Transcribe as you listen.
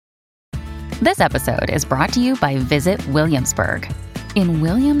This episode is brought to you by Visit Williamsburg. In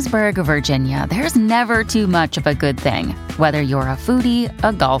Williamsburg, Virginia, there's never too much of a good thing. Whether you're a foodie,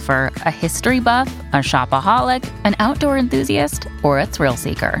 a golfer, a history buff, a shopaholic, an outdoor enthusiast, or a thrill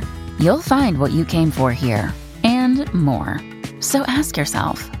seeker, you'll find what you came for here and more. So ask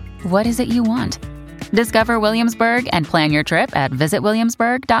yourself, what is it you want? Discover Williamsburg and plan your trip at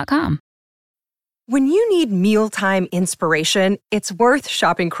visitwilliamsburg.com. When you need mealtime inspiration, it's worth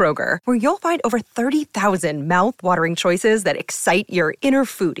shopping Kroger, where you'll find over 30,000 mouth-watering choices that excite your inner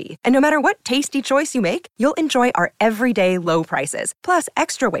foodie. And no matter what tasty choice you make, you'll enjoy our everyday low prices, plus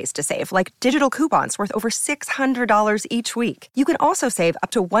extra ways to save, like digital coupons worth over $600 each week. You can also save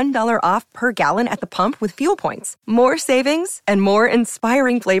up to $1 off per gallon at the pump with fuel points. More savings and more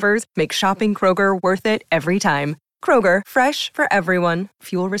inspiring flavors make shopping Kroger worth it every time. Kroger, fresh for everyone.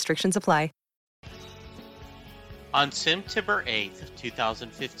 Fuel restrictions apply. On September 8th,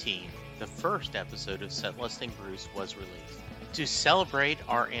 2015, the first episode of Set Listing Bruce was released. To celebrate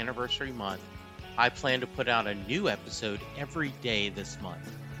our anniversary month, I plan to put out a new episode every day this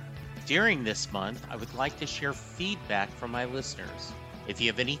month. During this month, I would like to share feedback from my listeners. If you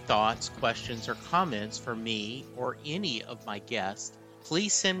have any thoughts, questions, or comments for me or any of my guests,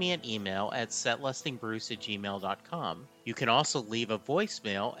 please send me an email at setlistingbruce@gmail.com. You can also leave a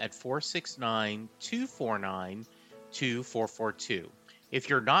voicemail at 469-249-2442. If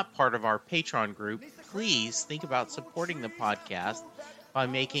you're not part of our Patreon group, please think about supporting the podcast by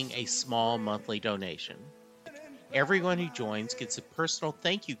making a small monthly donation. Everyone who joins gets a personal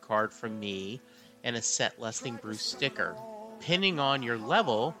thank you card from me and a Set Listing Bruce sticker. Depending on your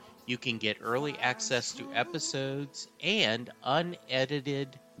level, you can get early access to episodes and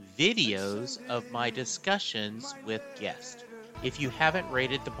unedited videos of my discussions with guests. If you haven't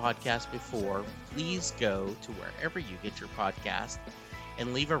rated the podcast before, please go to wherever you get your podcast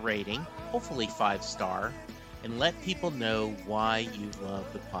and leave a rating, hopefully 5-star, and let people know why you love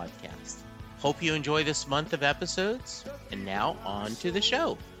the podcast. Hope you enjoy this month of episodes, and now on to the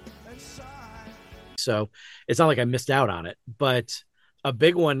show. So it's not like I missed out on it, but a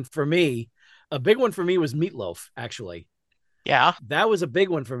big one for me was Meatloaf, actually. Yeah. That was a big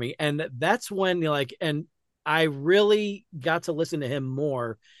one for me. And that's when you're like, and I really got to listen to him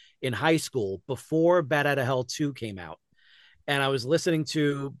more in high school before Bat Out of Hell 2 came out. And I was listening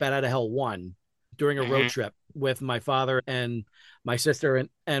to Bat Out of Hell 1 during a road trip with my father and my sister.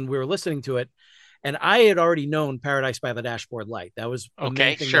 And we were listening to it. And I had already known Paradise by the Dashboard Light. That was the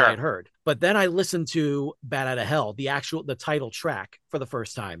main thing that I had heard. But then I listened to Bat Out of Hell, the title track, for the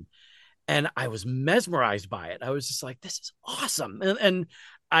first time. And I was mesmerized by it. I was just like, this is awesome. And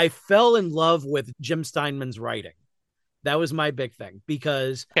I fell in love with Jim Steinman's writing. That was my big thing,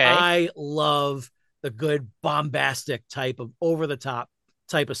 because I love the good bombastic type of over-the-top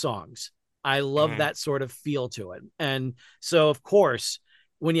type of songs. I love that sort of feel to it. And so, of course,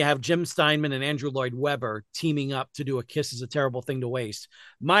 when you have Jim Steinman and Andrew Lloyd Webber teaming up to do A Kiss Is a Terrible Thing to Waste,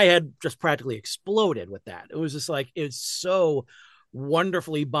 my head just practically exploded with that. It was just like, it's so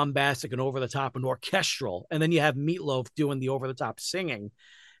wonderfully bombastic and over the top and orchestral. And then you have Meatloaf doing the over the top singing.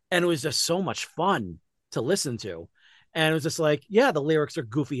 And it was just so much fun to listen to. And it was just like, yeah, the lyrics are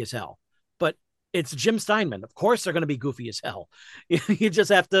goofy as hell, but it's Jim Steinman. Of course, they're going to be goofy as hell. You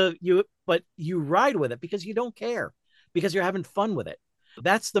just have to, but you ride with it because you don't care, because you're having fun with it.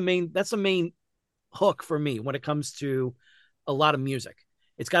 That's the main hook for me when it comes to a lot of music.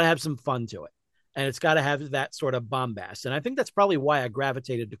 It's got to have some fun to it, and it's got to have that sort of bombast. And I think that's probably why I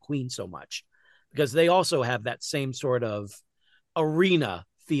gravitated to Queen so much, because they also have that same sort of arena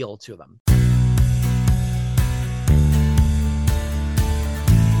feel to them.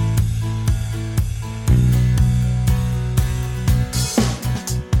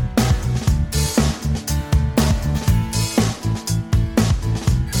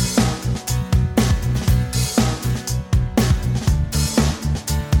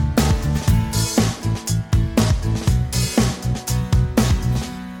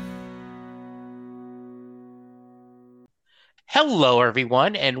 Hello,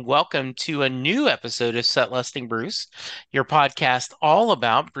 everyone, and welcome to a new episode of Set Listing Bruce, your podcast all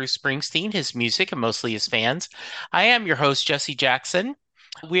about Bruce Springsteen, his music, and mostly his fans. I am your host, Jesse Jackson.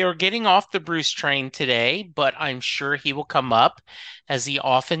 We are getting off the Bruce train today, but I'm sure he will come up, as he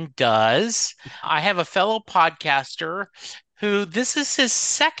often does. I have a fellow podcaster who this is his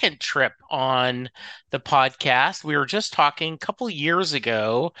second trip on the podcast. We were just talking a couple years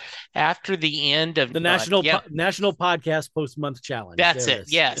ago after the end of the National Podcast Post-Month Challenge. That's it.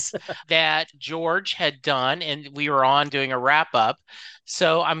 Yes. That George had done, and we were on doing a wrap up.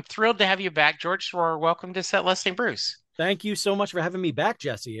 So I'm thrilled to have you back, George. Welcome to Set Listing Bruce. Thank you so much for having me back,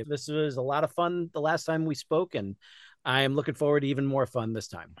 Jesse. This was a lot of fun the last time we spoke, and I am looking forward to even more fun this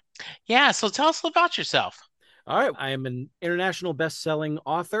time. Yeah, so tell us about yourself. All right. I am an international best-selling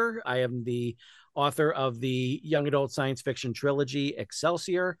author. I am the author of the young adult science fiction trilogy,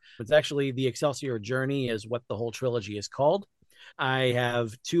 Excelsior. It's actually the Excelsior Journey is what the whole trilogy is called. I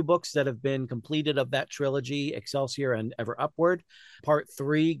have two books that have been completed of that trilogy, Excelsior and Ever Upward. Part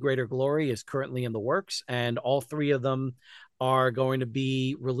 3, Greater Glory, is currently in the works, and all three of them are going to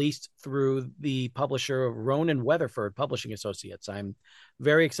be released through the publisher Ronan Weatherford Publishing Associates. I'm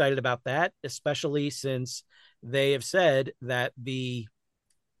very excited about that, especially since they have said that the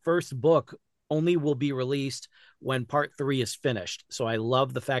first book only will be released when part 3 is finished. So I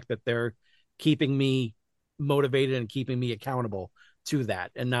love the fact that they're keeping me motivated and keeping me accountable to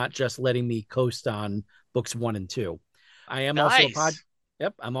that and not just letting me coast on books 1 and 2. I am also Nice.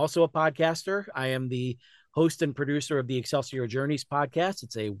 I'm also a podcaster. I am the host and producer of the Excelsior Journeys podcast.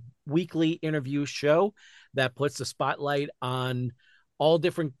 It's a weekly interview show that puts the spotlight on all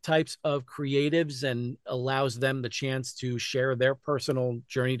different types of creatives and allows them the chance to share their personal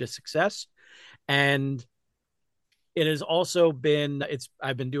journey to success. And it has also been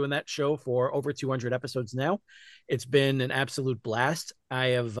I've been doing that show for over 200 episodes now. It's been an absolute blast. I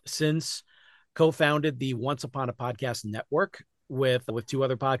have since co-founded the Once Upon a Podcast network with two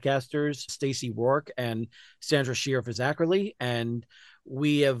other podcasters, Stacey Rourke and Sandra Shear Zackerly, and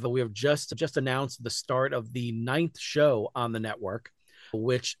we have just announced the start of the 9th show on the network,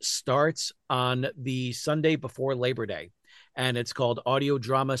 which starts on the Sunday before Labor Day. And it's called Audio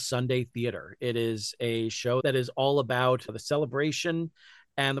Drama Sunday Theater. It is a show that is all about the celebration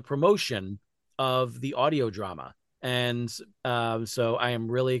and the promotion of the audio drama. And so I am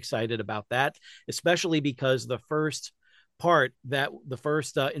really excited about that, especially because the first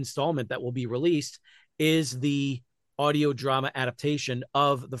installment that will be released is the audio drama adaptation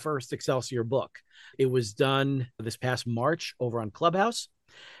of the first Excelsior book. It was done this past March over on Clubhouse,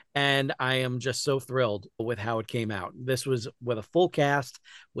 and I am just so thrilled with how it came out. This was with a full cast,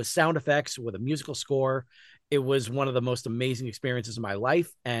 with sound effects, with a musical score. It was one of the most amazing experiences of my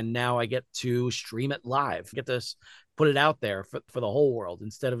life, and now I get to stream it live, get to put it out there for the whole world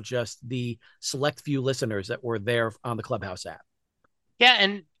instead of just the select few listeners that were there on the Clubhouse app. Yeah,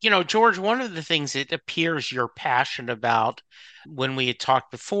 and George, one of the things it appears you're passionate about when we had talked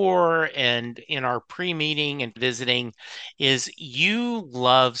before and in our pre-meeting and visiting is you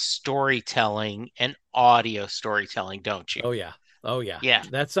love storytelling and audio storytelling, don't you? Oh, yeah. Oh, yeah. Yeah.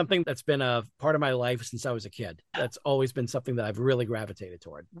 That's something that's been a part of my life since I was a kid. That's always been something that I've really gravitated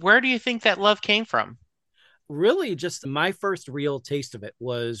toward. Where do you think that love came from? Really, just my first real taste of it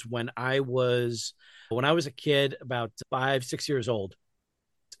was when I was a kid, about 5, 6 years old,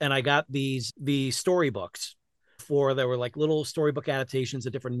 and I got these storybooks there were like little storybook adaptations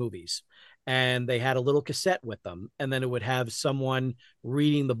of different movies, and they had a little cassette with them, and then it would have someone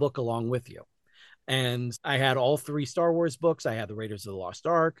reading the book along with you. And I had all 3 Star Wars books. I had the Raiders of the Lost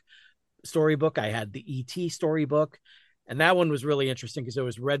Ark storybook. I had the E.T. storybook. And that one was really interesting because it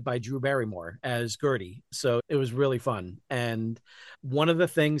was read by Drew Barrymore as Gertie. So it was really fun. And one of the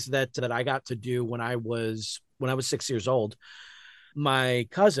things that I got to do when I was 6 years old, my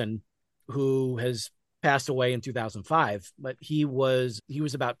cousin, who has passed away in 2005, but he was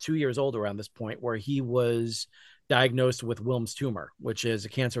about 2 years old around this point, where he was diagnosed with Wilms tumor, which is a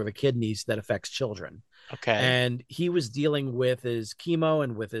cancer of the kidneys that affects children. Okay. And he was dealing with his chemo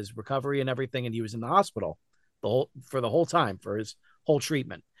and with his recovery and everything, and he was in the hospital for the whole time, for his whole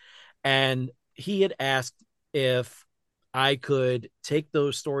treatment. And he had asked if I could take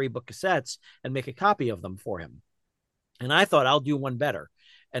those storybook cassettes and make a copy of them for him. And I thought, I'll do one better.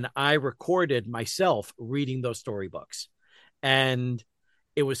 And I recorded myself reading those storybooks. And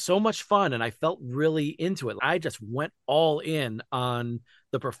it was so much fun, and I felt really into it. I just went all in on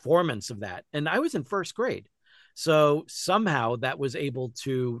the performance of that. And I was in first grade. So somehow that was able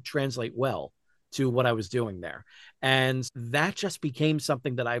to translate well to what I was doing there. And that just became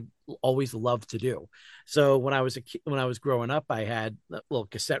something that I always loved to do. So when I was growing up, I had a little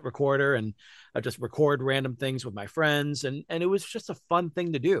cassette recorder, and I just record random things with my friends. And it was just a fun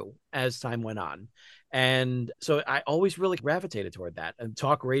thing to do as time went on. And so I always really gravitated toward that. And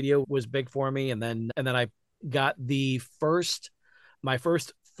talk radio was big for me. And then I got my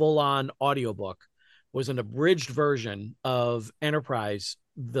first full-on audiobook was an abridged version of Enterprise,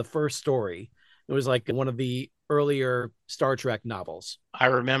 the first story. It was like one of the earlier Star Trek novels. I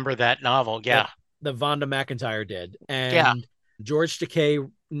remember that novel. Yeah. That Vonda McIntyre did. Yeah. And George Takei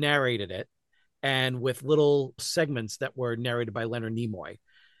narrated it, and with little segments that were narrated by Leonard Nimoy.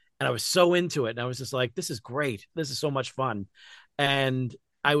 And I was so into it. And I was just like, this is great. This is so much fun. And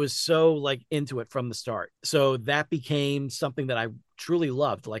I was so like into it from the start. So that became something that I truly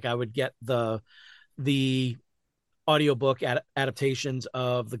loved. Like I would get the audiobook adaptations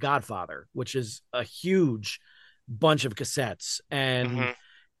of The Godfather, which is a huge bunch of cassettes, Hmm. and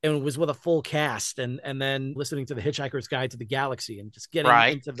it was with a full cast, and then listening to The Hitchhiker's Guide to the Galaxy and just getting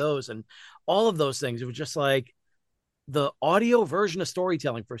Right. into those and all of those things. It was just like the audio version of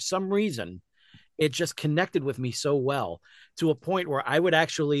storytelling, for some reason, it just connected with me so well, to a point where I would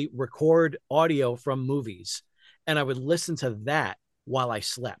actually record audio from movies and I would listen to that while I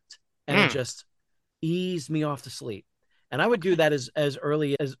slept, and it Mm. just eased me off to sleep. And I would do that as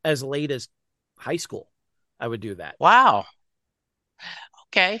early as late as high school. I would do that. Wow.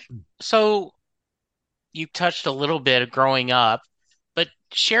 Okay. So you touched a little bit of growing up, but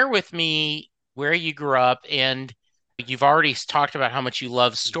share with me where you grew up, and you've already talked about how much you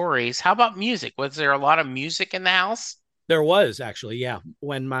love stories. How about music? Was there a lot of music in the house? There was actually, yeah.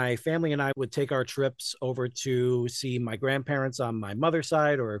 When my family and I would take our trips over to see my grandparents on my mother's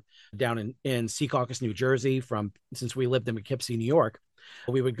side, or down in Secaucus, New Jersey, since we lived in Poughkeepsie, New York,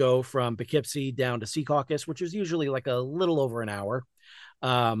 we would go from Poughkeepsie down to Secaucus, which is usually like a little over an hour.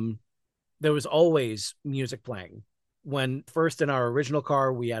 Um, there was always music playing. When first in our original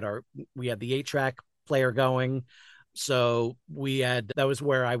car, we had the 8-track player going. So that was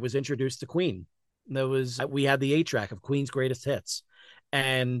where I was introduced to Queen. We had the 8-track of Queen's greatest hits.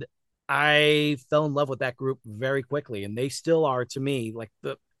 And I fell in love with that group very quickly. And they still are, to me, like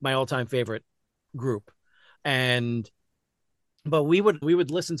my all-time favorite group. And but we would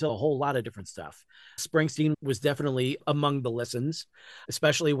listen to a whole lot of different stuff. Springsteen was definitely among the listens,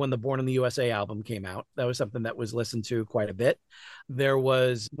 especially when the Born in the USA album came out. That was something that was listened to quite a bit. There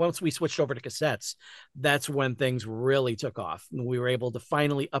was, once we switched over to cassettes, that's when things really took off. We were able to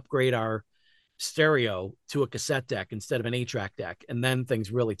finally upgrade our stereo to a cassette deck instead of an 8-track deck, and then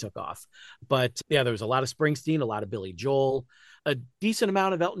things really took off. But yeah, there was a lot of Springsteen, a lot of Billy Joel, a decent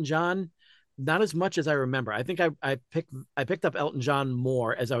amount of Elton John, not as much as I remember. I think I picked up Elton John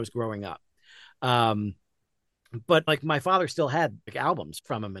more as I was growing up. Um, but like my father still had like albums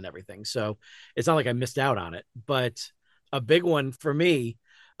from him and everything, so it's not like I missed out on it. But a big one for me,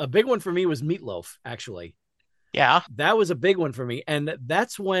 was Meatloaf. Actually, Yeah. that was a big one for me, and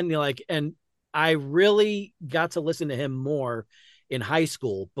that's when and I really got to listen to him more in high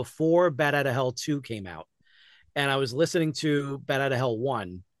school, before Bat Out of Hell 2 came out. And I was listening to Bat Out of Hell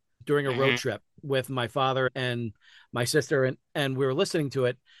 1 during a road Hmm. trip with my father and my sister, and we were listening to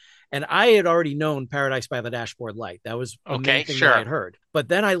it. And I had already known Paradise by the Dashboard Light. That was the main Okay, thing that I sure. had heard. But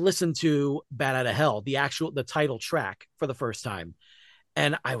then I listened to Bat Out of Hell, the title track, for the first time.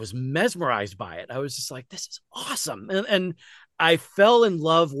 And I was mesmerized by it. I was just like, this is awesome. And I fell in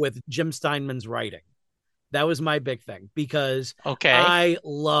love with Jim Steinman's writing. That was my big thing, because Okay. I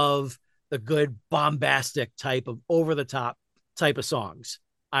love the good bombastic type of over the top type of songs.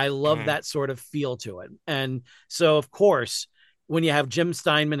 I love Hmm. that sort of feel to it. And so, of course, when you have Jim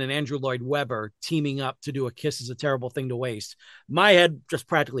Steinman and Andrew Lloyd Webber teaming up to do A Kiss Is a Terrible Thing to Waste, my head just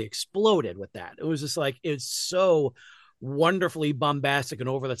practically exploded with that. It was just like, it's so wonderfully bombastic and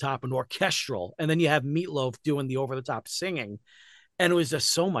over the top and orchestral. And then you have Meatloaf doing the over the top singing. And it was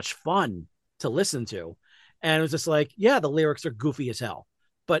just so much fun to listen to. And it was just like, yeah, the lyrics are goofy as hell,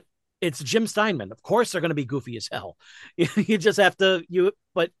 but it's Jim Steinman. Of course, they're going to be goofy as hell. You just have to,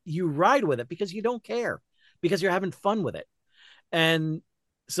 but you ride with it because you don't care, because you're having fun with it. And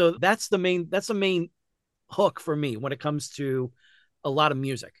so that's the main hook for me when it comes to a lot of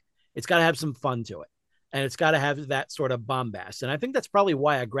music. It's got to have some fun to it, and it's got to have that sort of bombast. And I think that's probably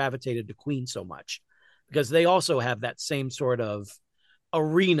why I gravitated to Queen so much, because they also have that same sort of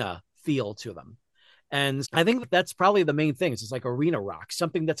arena feel to them. And I think that's probably the main thing. It's like arena rock,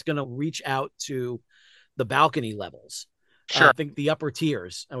 something that's going to reach out to the balcony levels. Sure. I think the upper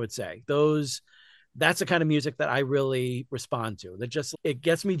tiers, I would say, that's the kind of music that I really respond to. It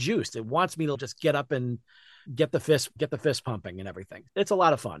gets me juiced. It wants me to just get up and get the fist pumping and everything. It's a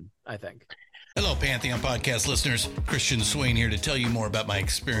lot of fun, I think. Hello, Pantheon podcast listeners. Christian Swain here to tell you more about my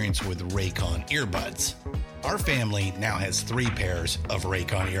experience with Raycon earbuds. Our family now has 3 pairs of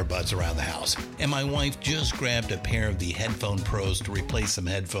Raycon earbuds around the house, and my wife just grabbed a pair of the Headphone Pros to replace some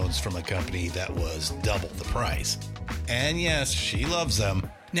headphones from a company that was double the price. And yes, she loves them.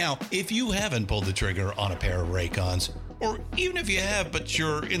 Now, if you haven't pulled the trigger on a pair of Raycons, or even if you have, but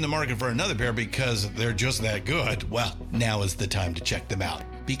you're in the market for another pair because they're just that good, well, now is the time to check them out,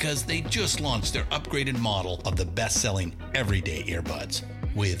 because they just launched their upgraded model of the best-selling everyday earbuds.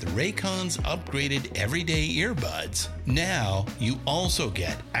 With Raycon's upgraded everyday earbuds, now you also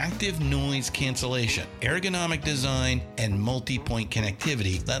get active noise cancellation, ergonomic design, and multi-point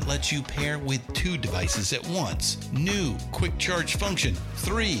connectivity that lets you pair with 2 devices at once. New quick charge function,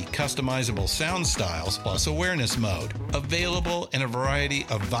 3 customizable sound styles, plus awareness mode. Available in a variety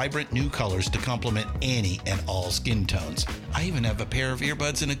of vibrant new colors to complement any and all skin tones. I even have a pair of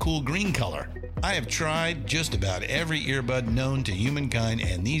earbuds in a cool green color. I have tried just about every earbud known to humankind,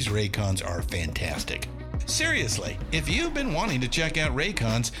 and these Raycons are fantastic. Seriously, if you've been wanting to check out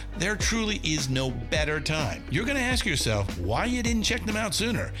Raycons, there truly is no better time. You're going to ask yourself why you didn't check them out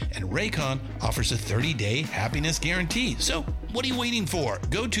sooner, and Raycon offers a 30-day happiness guarantee. So what are you waiting for?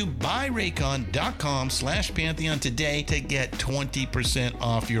 Go to buyraycon.com/Pantheon today to get 20%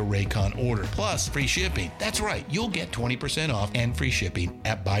 off your Raycon order, plus free shipping. That's right, you'll get 20% off and free shipping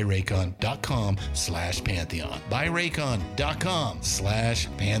at buyraycon.com/Pantheon.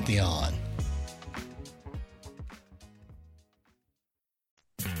 buyraycon.com/Pantheon.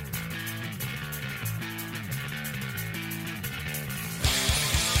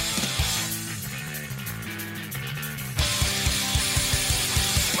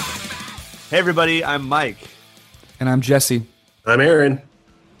 Hey everybody, I'm Mike. And I'm Jesse. I'm Aaron.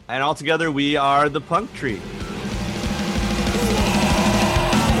 And all together we are the Punk Tree.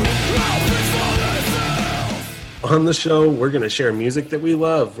 On the show, we're going to share music that we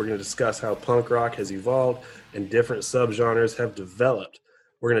love. We're going to discuss how punk rock has evolved and different subgenres have developed.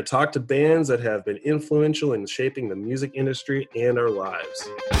 We're going to talk to bands that have been influential in shaping the music industry and our lives.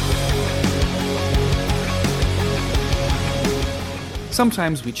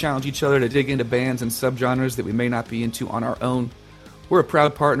 Sometimes we challenge each other to dig into bands and subgenres that we may not be into on our own. We're a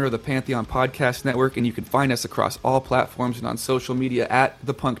proud partner of the Pantheon Podcast Network, and you can find us across all platforms and on social media at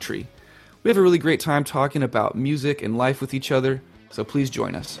The Punk Tree. We have a really great time talking about music and life with each other, so please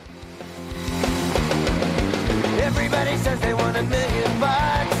join us. Everybody says they want $1 million,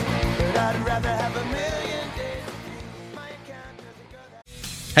 but I'd rather have $1 million days. My account doesn't go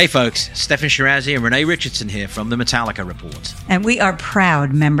that. Hey folks, Stefan Shirazi and Renee Richardson here from the Metallica Report. And we are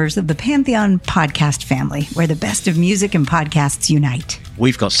proud members of the Pantheon podcast family, where the best of music and podcasts unite.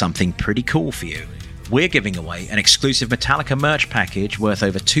 We've got something pretty cool for you. We're giving away an exclusive Metallica merch package worth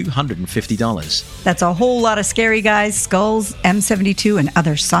over $250. That's a whole lot of Scary Guys, Skulls, M72, and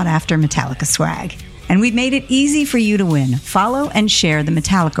other sought-after Metallica swag. And we've made it easy for you to win. Follow and share the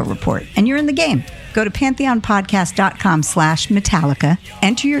Metallica Report, and you're in the game. Go to pantheonpodcast.com/Metallica,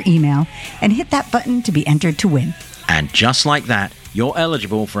 enter your email, and hit that button to be entered to win. And just like that, you're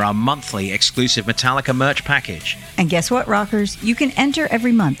eligible for our monthly exclusive Metallica merch package. And guess what, rockers? You can enter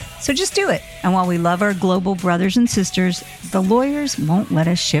every month, so just do it. And while we love our global brothers and sisters, the lawyers won't let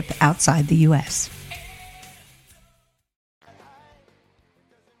us ship outside the U.S.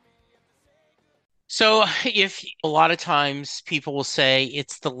 So if a lot of times people will say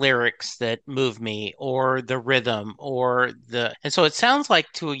it's the lyrics that move me or the rhythm and so it sounds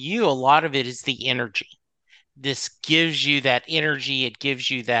like to you, a lot of it is the energy. This gives you that energy. It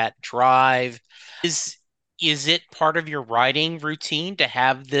gives you that drive. Is it part of your writing routine to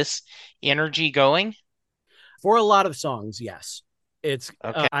have this energy going? For a lot of songs, yes. It's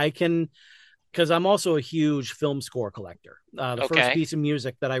okay. I can, because I'm also a huge film score collector. The first piece of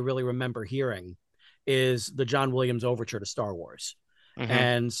music that I really remember hearing is the John Williams overture to Star Wars. Mm-hmm.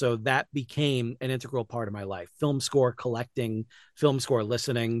 And so that became an integral part of my life. Film score collecting, film score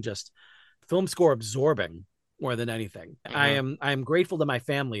listening, just film score absorbing more than anything. Mm-hmm. I am grateful to my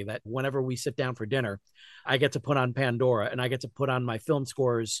family that whenever we sit down for dinner, I get to put on Pandora and I get to put on my film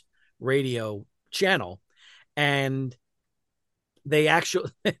scores radio channel. And they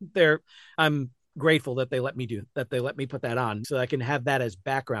actually, I'm grateful that they let me put that on so I can have that as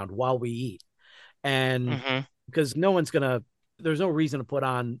background while we eat. And because there's no reason to put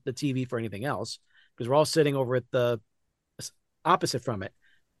on the TV for anything else, because we're all sitting over at the opposite from it.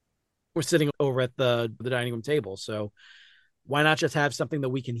 We're sitting over at the dining room table. So why not just have something that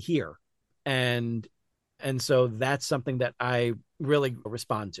we can hear? And so that's something that I really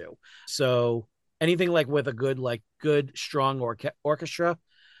respond to. So anything like with a good, strong orchestra,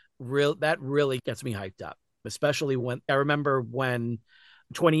 that really gets me hyped up, especially when I remember when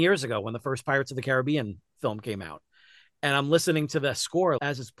 20 years ago, when the first Pirates of the Caribbean film came out, and I'm listening to the score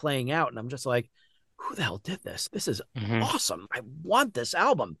as it's playing out. And I'm just like, who the hell did this? This is awesome. I want this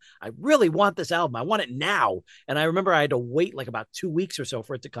album. I really want this album. I want it now. And I remember I had to wait like about 2 weeks or so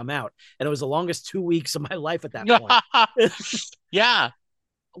for it to come out. And it was the longest 2 weeks of my life at that point. Yeah.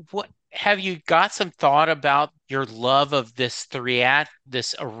 What have you got some thought about your love of this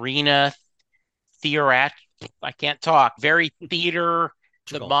arena theater? I can't talk. Very theater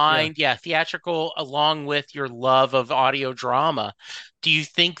theatrical. mind, theatrical, along with your love of audio drama. Do you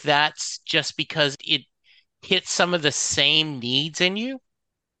think that's just because it hits some of the same needs in you?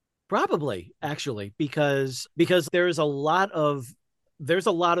 Probably, actually, because there's a lot of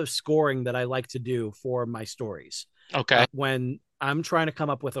scoring that I like to do for my stories. Okay. When I'm trying to come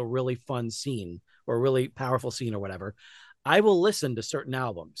up with a really fun scene or a really powerful scene or whatever, I will listen to certain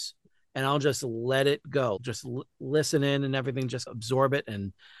albums and I'll just let it go, just listen in and everything, just absorb it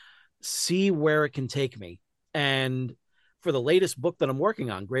and see where it can take me. And for the latest book that I'm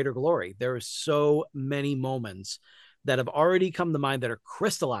working on, Greater Glory, there are so many moments that have already come to mind that are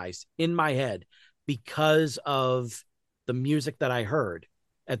crystallized in my head because of the music that I heard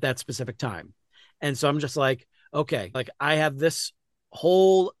at that specific time. And so I'm just like, okay, like I have this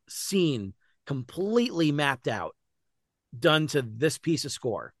whole scene completely mapped out, done to this piece of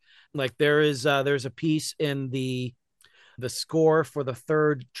score. Like there's a piece in the score for the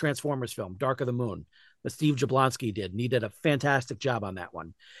third Transformers film, Dark of the Moon, that Steve Jablonsky did, and he did a fantastic job on that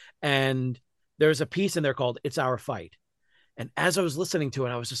one. And there's a piece in there called "It's Our Fight." And as I was listening to it,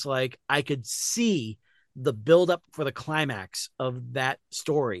 I was just like, I could see the buildup for the climax of that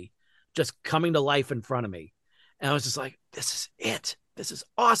story just coming to life in front of me. And I was just like, this is it. This is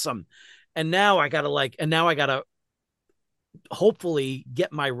awesome. And now I gotta hopefully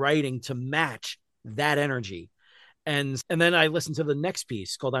get my writing to match that energy. And then I listened to the next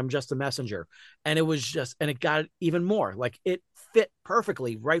piece called "I'm Just a Messenger." And it got even more. Like it fit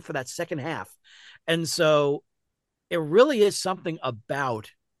perfectly right for that second half. And so it really is something about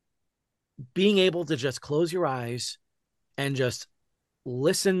being able to just close your eyes and just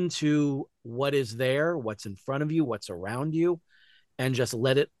listen to what is there, what's in front of you, what's around you, and just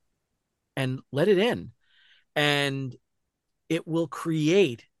let it in. And it will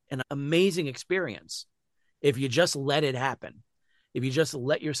create an amazing experience if you just let it happen, if you just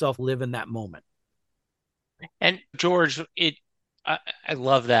let yourself live in that moment. And George, I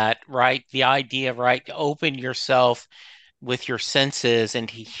love that, right? The idea, right? To open yourself with your senses and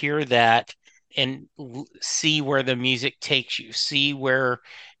to hear that and see where the music takes you, see where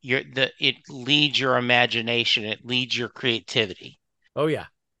it leads your imagination, it leads your creativity. Oh yeah,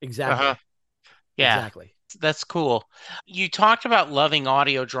 exactly. Uh-huh. Yeah, Exactly. that's cool. You talked about loving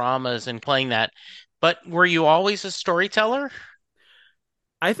audio dramas and playing that, but were you always a storyteller?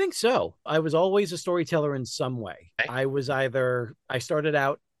 I think so. I was always a storyteller in some way. Okay. I started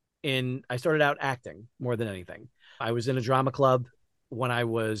out acting more than anything. I was in a drama club when I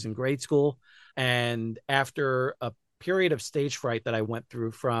was in grade school. And after a period of stage fright that I went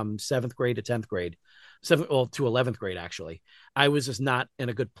through from 7th grade to 10th grade, to 11th grade, actually, I was just not in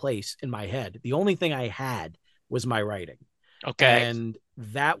a good place in my head. The only thing I had was my writing. Okay. And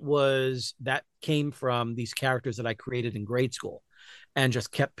that came from these characters that I created in grade school and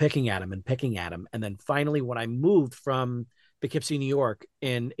just kept picking at them and picking at them. And then finally, when I moved from Poughkeepsie, New York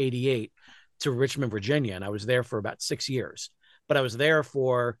in '88 to Richmond, Virginia, and I was there for about 6 years, but I was there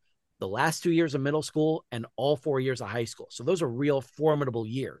for the last 2 years of middle school and all 4 years of high school. So those are real formidable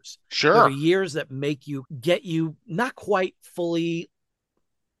years. They're Sure. the years that get you not quite fully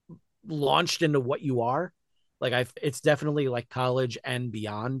launched into what you are. It's definitely like college and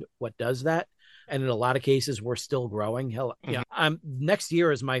beyond what does that. And in a lot of cases, we're still growing. Hell, yeah. Next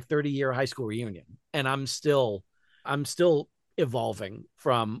year is my 30-year high school reunion, and I'm still evolving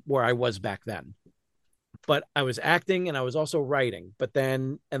from where I was back then. But I was acting and I was also writing.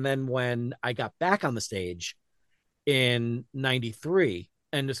 And then when I got back on the stage in '93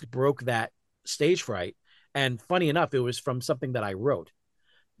 and just broke that stage fright, and funny enough, it was from something that I wrote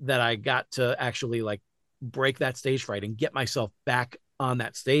that I got to actually like break that stage fright and get myself back on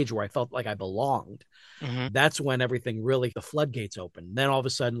that stage where I felt like I belonged. Mm-hmm. That's when everything really, the floodgates opened. Then all of a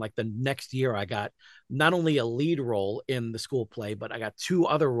sudden, like the next year, I got not only a lead role in the school play, but I got 2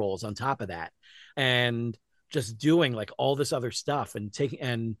 other roles on top of that. And just doing like all this other stuff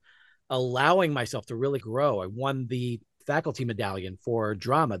and allowing myself to really grow. I won the faculty medallion for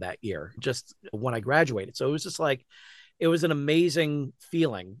drama that year, just when I graduated. So it was just like, it was an amazing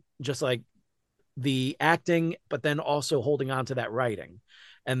feeling, just like the acting, but then also holding on to that writing.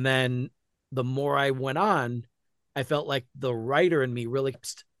 And then the more I went on, I felt like the writer in me really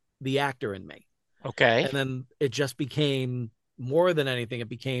the actor in me. Okay. And then it just became more than anything, it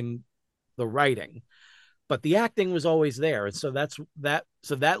became the writing. But the acting was always there. And so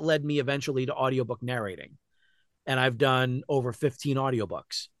that led me eventually to audiobook narrating. And I've done over 15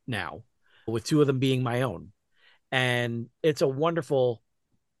 audiobooks now, with 2 of them being my own. And it's a wonderful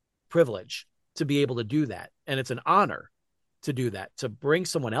privilege to be able to do that. And it's an honor to do that, to bring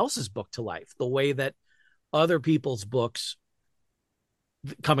someone else's book to life the way that other people's books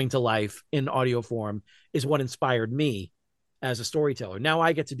coming to life in audio form is what inspired me as a storyteller. Now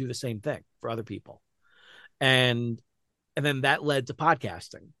I get to do the same thing for other people. And then that led to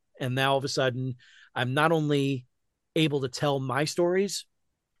podcasting. And now all of a sudden, I'm not only able to tell my stories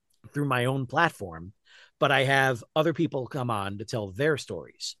through my own platform, but I have other people come on to tell their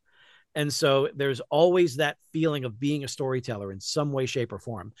stories. And so there's always that feeling of being a storyteller in some way, shape, or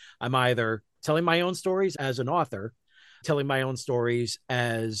form. I'm either telling my own stories as an author, telling my own stories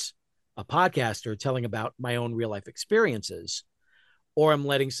as a podcaster, telling about my own real life experiences, or I'm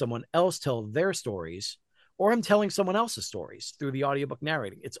letting someone else tell their stories, or I'm telling someone else's stories through the audiobook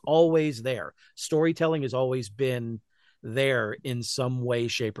narrating. It's always there. Storytelling has always been there in some way,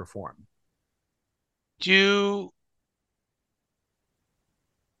 shape, or form.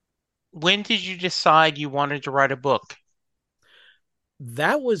 When did you decide you wanted to write a book?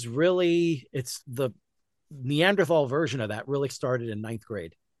 That was really, it's the Neanderthal version of that really started in ninth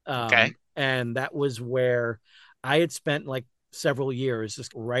grade. Okay. And that was where I had spent like several years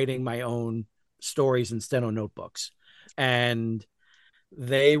just writing my own stories in steno notebooks. And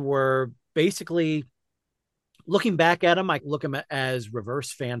they were basically, looking back at them, I look at them as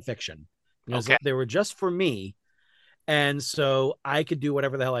reverse fan fiction because Okay. they were just for me. And so I could do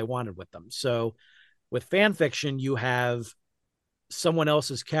whatever the hell I wanted with them. So with fan fiction, you have someone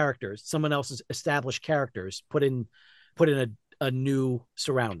else's characters, someone else's established characters put in a new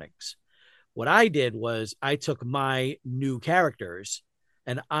surroundings. What I did was I took my new characters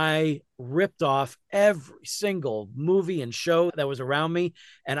and I ripped off every single movie and show that was around me.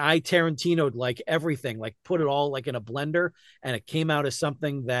 And I Tarantino'd like everything, like put it all like in a blender. And it came out as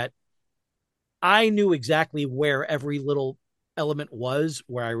something that I knew exactly where every little element was,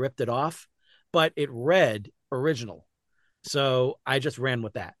 where I ripped it off, but it read original. So I just ran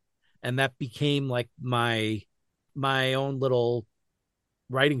with that. And that became like my own little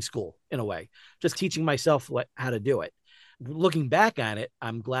writing school in a way, just teaching myself how to do it. Looking back at it,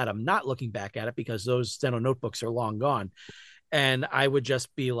 I'm glad I'm not looking back at it because those steno notebooks are long gone. And I would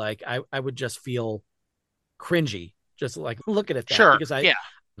just be like, I would just feel cringy, just like looking at that Sure.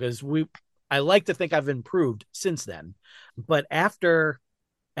 because I like to think I've improved since then. But after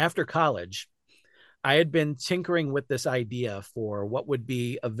college, I had been tinkering with this idea for what would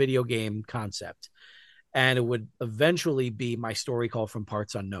be a video game concept. And it would eventually be my story called From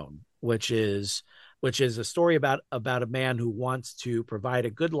Parts Unknown, which is a story about a man who wants to provide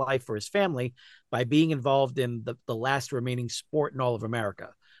a good life for his family by being involved in the last remaining sport in all of America,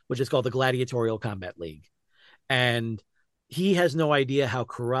 which is called the Gladiatorial Combat League. And he has no idea how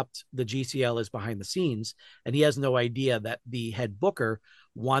corrupt the GCL is behind the scenes. And he has no idea that the head booker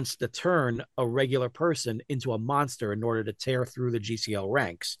wants to turn a regular person into a monster in order to tear through the GCL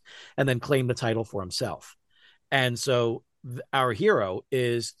ranks and then claim the title for himself. And so our hero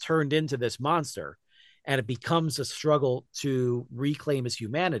is turned into this monster, and it becomes a struggle to reclaim his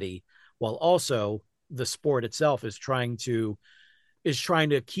humanity, while also the sport itself is trying to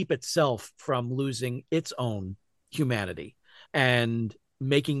keep itself from losing its own humanity and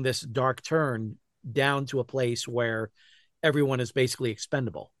making this dark turn down to a place where everyone is basically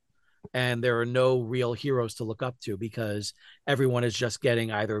expendable and there are no real heroes to look up to because everyone is just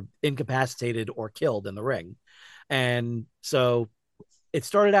getting either incapacitated or killed in the ring. And so it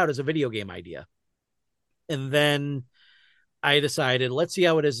started out as a video game idea. And then I decided, let's see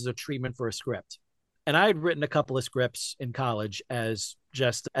how it is as a treatment for a script. And I had written a couple of scripts in college as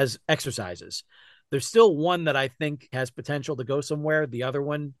exercises. There's still one that I think has potential to go somewhere. The other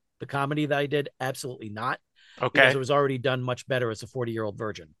one, the comedy that I did, absolutely not. Okay. Because it was already done much better as a 40-year-old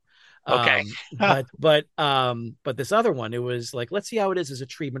virgin. Okay. But this other one, it was like, let's see how it is as a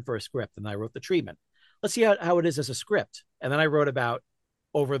treatment for a script. And I wrote the treatment. Let's see how it is as a script. And then I wrote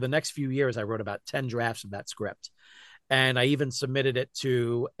over the next few years, I wrote about 10 drafts of that script. And I even submitted it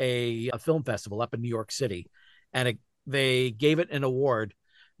to a film festival up in New York City. And they gave it an award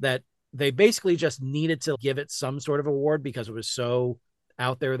that they basically just needed to give it some sort of award because it was so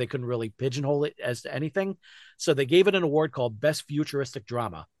out there. They couldn't really pigeonhole it as to anything. So they gave it an award called Best Futuristic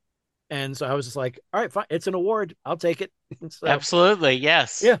Drama. And so I was just like, all right, fine. It's an award. I'll take it. So, absolutely.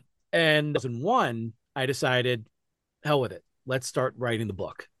 Yes. Yeah. And in 2001, I decided, hell with it. Let's start writing the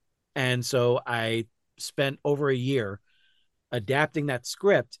book. And so I spent over a year adapting that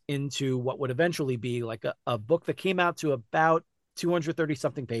script into what would eventually be like a book that came out to about 230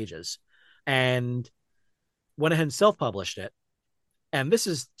 something pages, and went ahead and self-published it. And this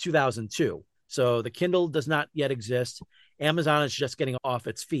is 2002. So the Kindle does not yet exist. Amazon is just getting off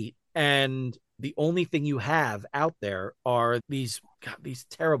its feet. And the only thing you have out there are these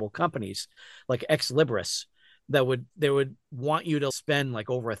terrible companies like Ex Libris they would want you to spend like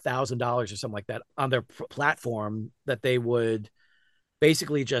over $1,000 or something like that on their platform, that they would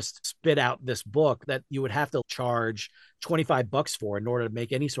basically just spit out this book that you would have to charge $25 for in order to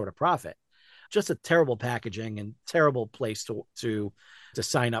make any sort of profit. Just a terrible packaging and terrible place to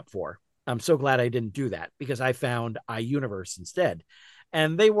sign up for. I'm so glad I didn't do that, because I found iUniverse instead.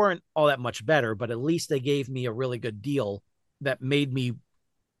 And they weren't all that much better, but at least they gave me a really good deal that made me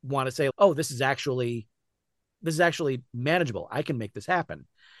want to say, oh, this is actually manageable. I can make this happen.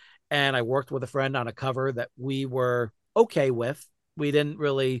 And I worked with a friend on a cover that we were okay with. We didn't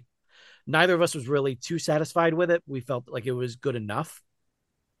really, neither of us was really too satisfied with it. We felt like it was good enough.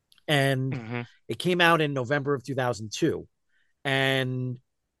 And it came out in November of 2002. And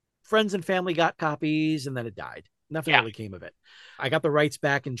friends and family got copies, and then it died. Nothing really came of it. I got the rights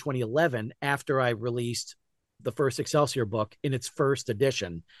back in 2011 after I released the first Excelsior book in its first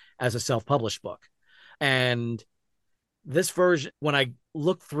edition as a self-published book. And this version, when I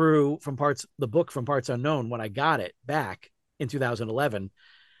looked through the book from Parts Unknown, when I got it back in 2011,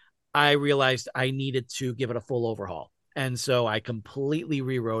 I realized I needed to give it a full overhaul. And so I completely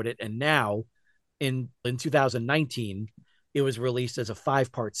rewrote it. And now in 2019, it was released as a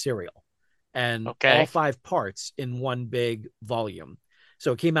 5-part serial, and all 5 parts in one big volume.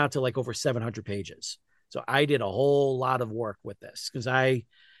 So it came out to like over 700 pages. So I did a whole lot of work with this, because I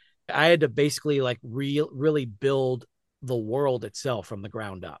had to basically like really build the world itself from the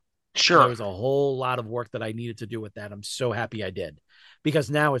ground up. Sure. There was a whole lot of work that I needed to do with that. I'm so happy I did, because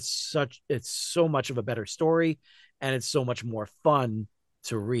now it's so much of a better story, and it's so much more fun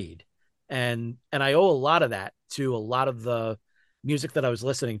to read. And I owe a lot of that to a lot of the music that I was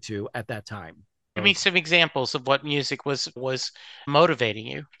listening to at that time. Give me some examples of what music was motivating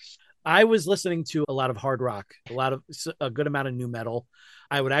you. I was listening to a lot of hard rock, a good amount of nu metal.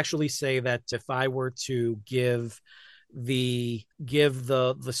 I would actually say that if I were to give the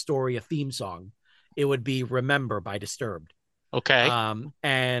story a theme song, it would be "Remember" by Disturbed. Okay.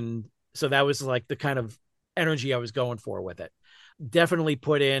 And so that was like the kind of energy I was going for with it. Definitely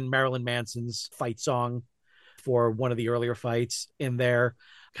put in Marilyn Manson's fight song for one of the earlier fights in there.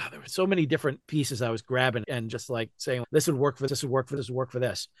 God, there were so many different pieces I was grabbing and just like saying, this would work for this, would work for this, would work for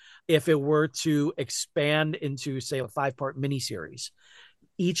this. If it were to expand into, say, a 5-part miniseries,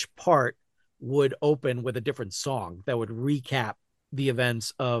 each part would open with a different song that would recap the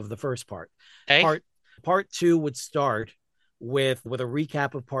events of the first part. Okay. Part 2 would start with a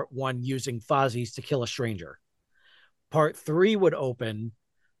recap of part 1 using Fozzie's "To Kill a Stranger." Part 3 would open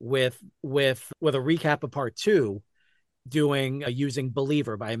with a recap of part 2 using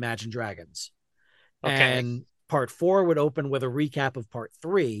 "Believer" by Imagine Dragons. Okay. And part 4 would open with a recap of part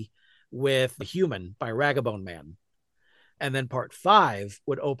 3 with "Human" by Ragabone Man. And then part 5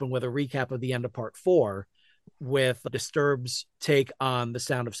 would open with a recap of the end of part 4 with Disturbed's take on "The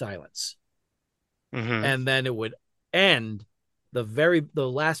Sound of Silence." And then it would end, the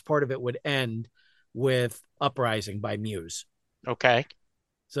last part of it would end with "Uprising" by Muse. Okay.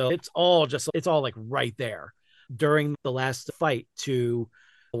 So it's all like right there during the last fight, to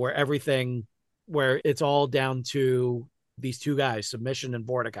where it's all down to these two guys, Submission and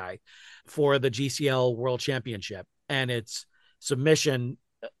Mordecai, for the GCL World Championship. And it's Submission,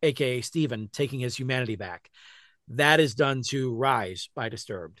 aka Steven, taking his humanity back. That is done to "Rise" by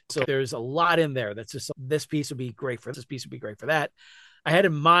Disturbed. So there's a lot in there that's just, this piece would be great for this, piece would be great for that. I had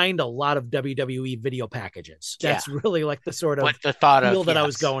in mind a lot of WWE video packages. That's really like the sort of feel that I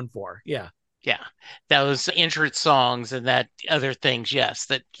was going for. Yeah. Yeah. Those injured songs and that other things. Yes.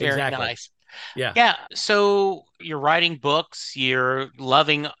 That very nice. Yeah. Yeah. So you're writing books, you're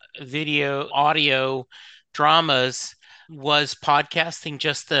loving audio dramas. Was podcasting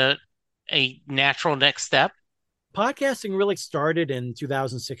just a natural next step? Podcasting really started in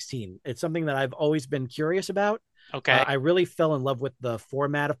 2016. It's something that I've always been curious about. Okay. I really fell in love with the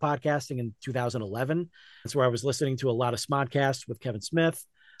format of podcasting in 2011. That's where I was listening to a lot of Smodcast with Kevin Smith.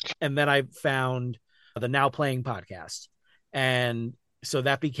 And then I found the Now Playing podcast. And so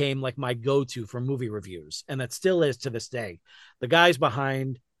that became like my go-to for movie reviews. And that still is to this day. The guys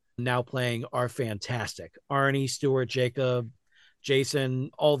behind Now Playing are fantastic. Arnie, Stuart, Jacob,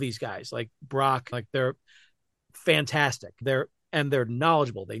 Jason, all these guys, like Brock, like they're fantastic. They're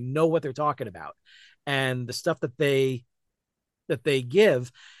knowledgeable. They know what they're talking about. And the stuff that they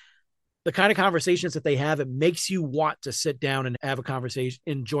give, the kind of conversations that they have, it makes you want to sit down and have a conversation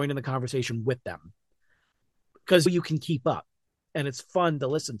and join in the conversation with them, because you can keep up and it's fun to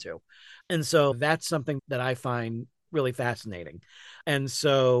listen to. And so that's something that I find really fascinating. And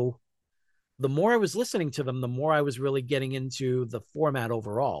so the more I was listening to them, the more I was really getting into the format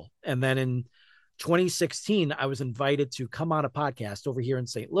overall. And then in 2016, I was invited to come on a podcast over here in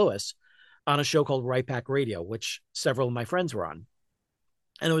St. Louis on a show called Right Pack Radio, which several of my friends were on.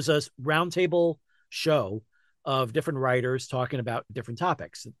 And it was a roundtable show of different writers talking about different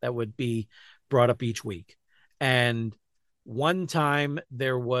topics that would be brought up each week. And one time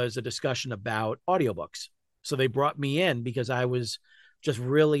there was a discussion about audiobooks. So they brought me in because I was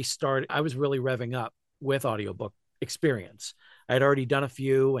really revving up with audiobook experience. I had already done a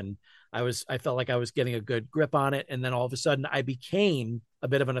few, and I felt like I was getting a good grip on it. And then all of a sudden I became a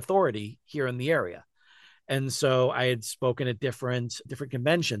bit of an authority here in the area. And so I had spoken at different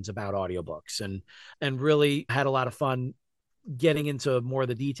conventions about audiobooks and really had a lot of fun getting into more of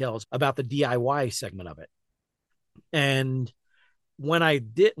the details about the DIY segment of it. And when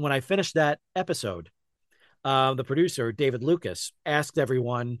I finished that episode, the producer, David Lucas, asked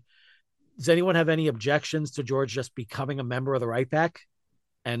everyone, does anyone have any objections to George just becoming a member of the Right Pack?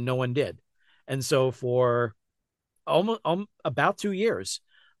 And no one did. And so for almost about 2 years,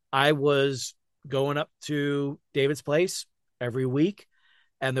 I was going up to David's place every week,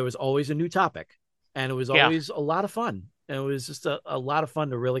 and there was always a new topic, and it was always a lot of fun. And it was just a lot of fun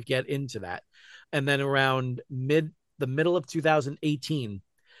to really get into that. And then around the middle of 2018,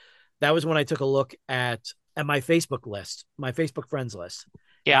 that was when I took a look at my Facebook list, my Facebook friends list.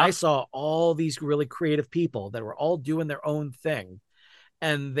 Yeah. And I saw all these really creative people that were all doing their own thing,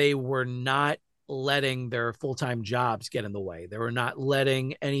 and they were not letting their full-time jobs get in the way. They were not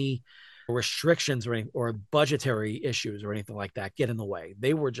letting any restrictions or budgetary issues or anything like that get in the way.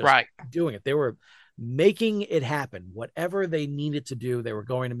 They were just doing it. They were making it happen. Whatever they needed to do, they were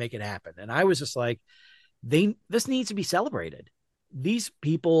going to make it happen. And I was just like, this needs to be celebrated. These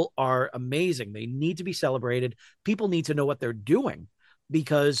people are amazing. They need to be celebrated. People need to know what they're doing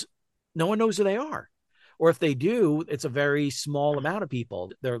because no one knows who they are. Or if they do, it's a very small amount of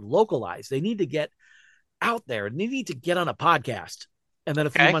people. They're localized. They need to get out there. They need to get on a podcast. And then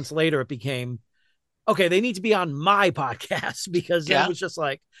a few months later, it became, okay, they need to be on my podcast because it was just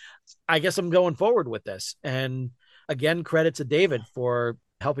like, I guess I'm going forward with this. And again, credit to David for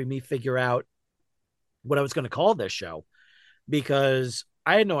helping me figure out what I was going to call this show, because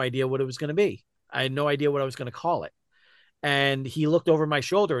I had no idea what it was going to be. I had no idea what I was going to call it. And he looked over my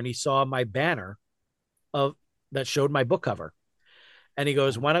shoulder and he saw my banner that showed my book cover. And he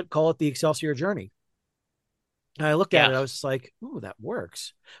goes, why not call it the Excelsior Journey? And I looked at it. I was just like, ooh, that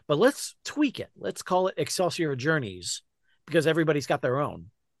works. But let's tweak it. Let's call it Excelsior Journeys because everybody's got their own.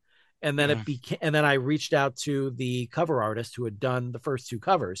 And then and then I reached out to the cover artist who had done the first two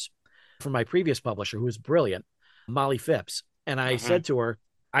covers from my previous publisher, who was brilliant, Molly Phipps. And I said to her,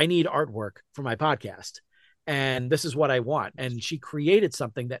 I need artwork for my podcast. And this is what I want. And she created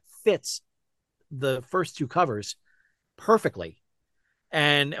something that fits the first two covers perfectly.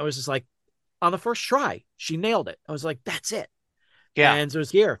 And I was just like, on the first try, she nailed it. I was like, that's it. Yeah. And so it was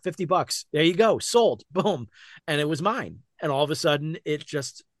here, $50. There you go. Sold. Boom. And it was mine. And all of a sudden it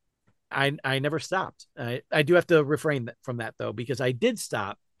just, I never stopped. I do have to refrain from that though, because I did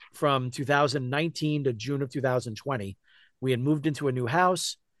stop from 2019 to June of 2020. We had moved into a new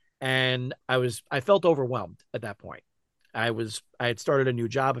house and I felt overwhelmed at that point. I had started a new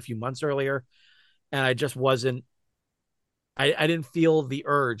job a few months earlier and I just wasn't, I didn't feel the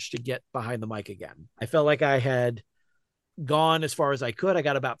urge to get behind the mic again. I felt like I had gone as far as I could. I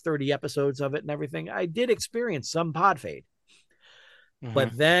got about 30 episodes of it and everything. I did experience some pod fade.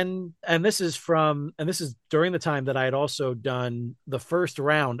 But then, and this is during the time that I had also done the first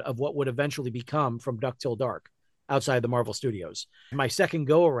round of what would eventually become From Duck Till Dark outside the Marvel Studios. My second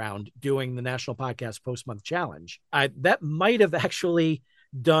go around doing the National Podcast Post-Month Challenge. That might have actually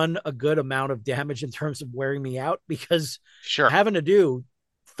done a good amount of damage in terms of wearing me out because having to do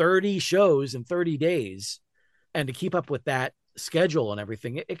 30 shows in 30 days and to keep up with that schedule and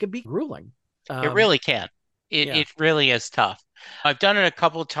everything, it could be grueling. It really can. It really is tough. I've done it a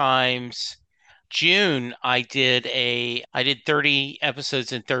couple times. June, I did 30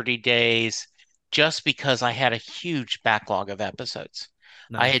 episodes in 30 days just because I had a huge backlog of episodes.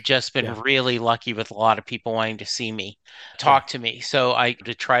 Nice. I had just been really lucky with a lot of people wanting to see me, talk to me. So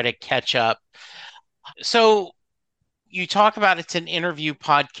to try to catch up. So you talk about it's an interview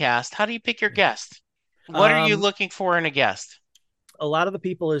podcast. How do you pick your guest? What are you looking for in a guest? A lot of the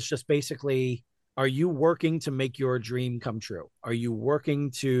people is just basically, are you working to make your dream come true? Are you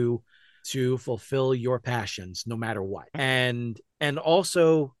working to fulfill your passions no matter what? And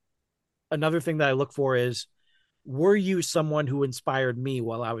also another thing that I look for is, were you someone who inspired me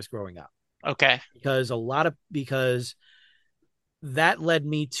while I was growing up? Okay. Because that led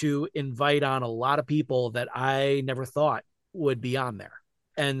me to invite on a lot of people that I never thought would be on there.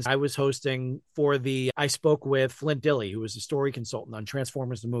 And I was hosting I spoke with Flint Dilley, who was a story consultant on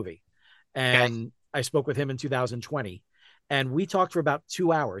Transformers the movie. And I spoke with him in 2020. And we talked for about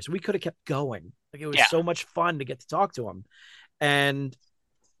 2 hours. We could have kept going. Like, it was so much fun to get to talk to him. And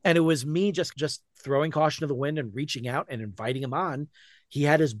it was me just throwing caution to the wind and reaching out and inviting him on. He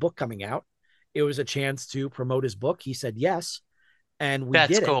had his book coming out. It was a chance to promote his book. He said yes. And we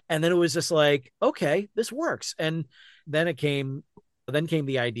did it. And then it was just like, okay, this works. And then came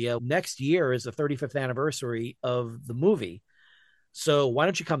the idea, next year is the 35th anniversary of the movie. So why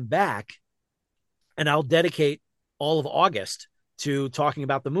don't you come back and I'll dedicate all of August to talking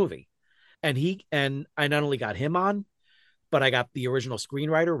about the movie. And I not only got him on, but I got the original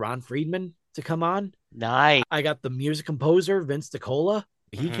screenwriter, Ron Friedman, to come on. Nice. I got the music composer, Vince DiCola.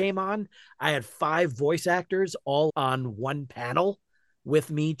 He came on. I had 5 voice actors all on one panel with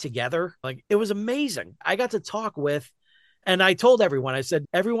me together. Like, it was amazing. I got to talk with, and I told everyone, I said,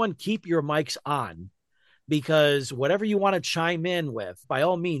 everyone keep your mics on, because whatever you want to chime in with, by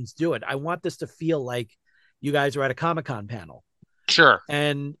all means, do it. I want this to feel like you guys are at a Comic-Con panel. Sure.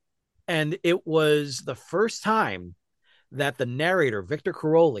 And it was the first time that the narrator, Victor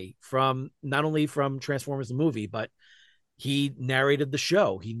Caroli, not only from Transformers the movie, but he narrated the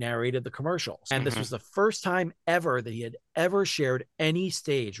show, he narrated the commercials. And this was the first time ever that he had ever shared any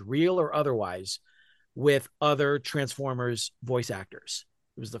stage, real or otherwise, with other Transformers voice actors.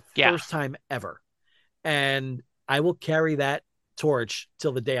 It was the first time ever. And I will carry that torch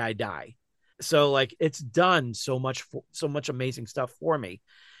till the day I die. So, like, it's done so much amazing stuff for me.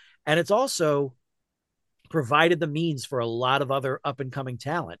 And it's also provided the means for a lot of other up and coming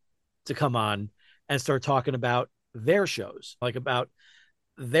talent to come on and start talking about their shows, like about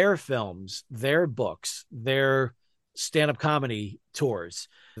their films, their books, their stand-up comedy tours,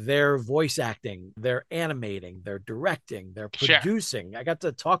 their voice acting, their animating, their directing, their producing. I got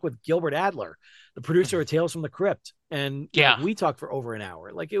to talk with Gilbert Adler, the producer of Tales from the Crypt. And we talked for over an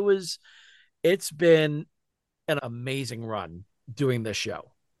hour. Like, it's been an amazing run doing this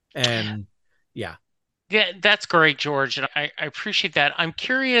show. And yeah, that's great, George. And I appreciate that. I'm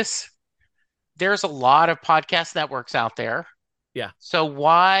curious, there's a lot of podcast networks out there. Yeah. So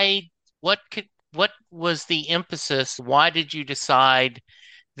what was the emphasis? Why did you decide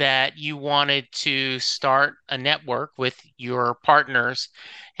that you wanted to start a network with your partners?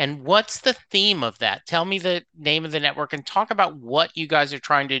 And what's the theme of that? Tell me the name of the network and talk about what you guys are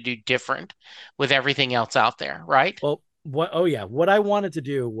trying to do different with everything else out there, right? Well, what I wanted to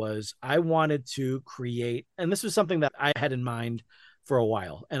do was I wanted to create, and this was something that I had in mind for a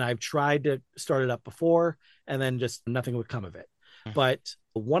while, and I've tried to start it up before, and then just nothing would come of it. But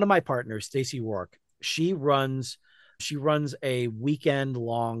one of my partners, Stacy Rourke, she runs a weekend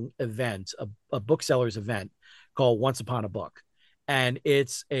long event, a booksellers event called Once Upon a Book. And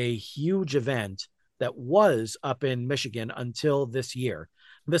it's a huge event that was up in Michigan until this year.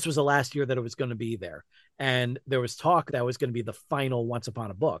 This was the last year that it was going to be there. And there was talk that was going to be the final Once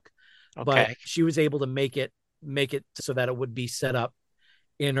Upon a Book. Okay. But she was able to make it so that it would be set up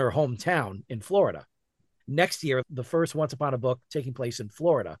in her hometown in Florida. Next year, the first Once Upon a Book taking place in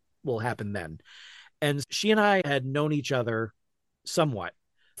Florida will happen then. And she and I had known each other somewhat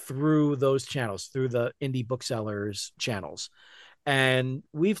through those channels, through the indie booksellers channels. And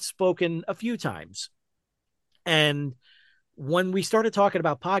we've spoken a few times. And when we started talking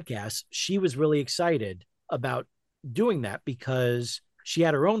about podcasts, she was really excited about doing that because she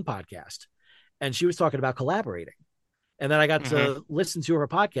had her own podcast and she was talking about collaborating. And then I got to listen to her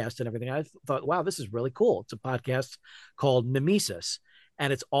podcast and everything. I thought, wow, this is really cool. It's a podcast called Nemesis.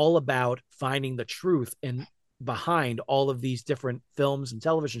 And it's all about finding the truth behind all of these different films and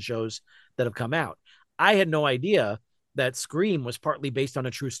television shows that have come out. I had no idea that Scream was partly based on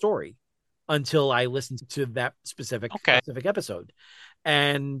a true story until I listened to that specific episode.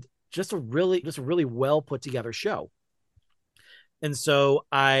 And just a really well put together show. And so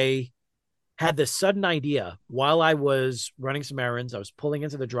I had this sudden idea while I was running some errands. I was pulling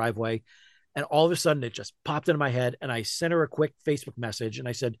into the driveway, and all of a sudden it just popped into my head, and I sent her a quick Facebook message, and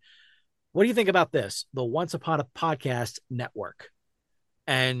I said, what do you think about this? The Once Upon a Podcast Network.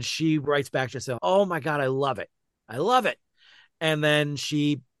 And she writes back just saying, oh my God, I love it. I love it. And then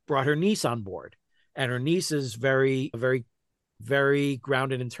she brought her niece on board, and her niece is very, very, very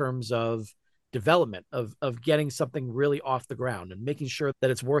grounded in terms of development of getting something really off the ground and making sure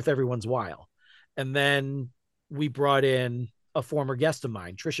that it's worth everyone's while. And then we brought in a former guest of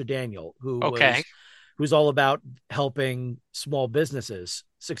mine, Trisha Daniel, who's all about helping small businesses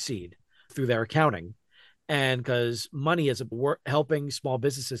succeed through their accounting. And because money is helping small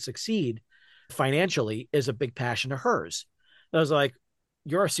businesses succeed financially is a big passion of hers. And I was like,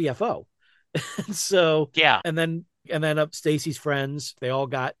 you're a CFO. So, Yeah. and then up Stacy's friends, they all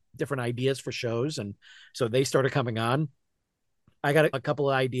got different ideas for shows. And so they started coming on. I got a couple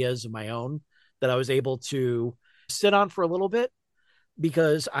of ideas of my own that I was able to sit on for a little bit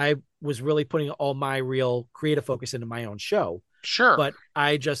because I was really putting all my real creative focus into my own show. Sure. But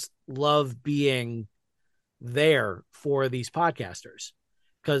I just love being there for these podcasters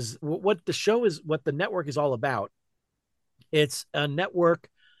because what the show is, what the network is all about. It's a network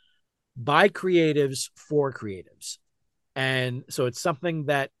by creatives for creatives. And so it's something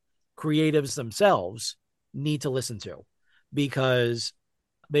that creatives themselves need to listen to because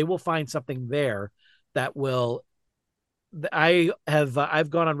they will find something there that will. I've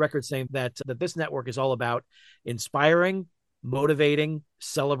gone on record saying that this network is all about inspiring, motivating,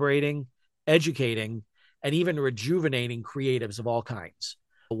 celebrating, educating, and even rejuvenating creatives of all kinds.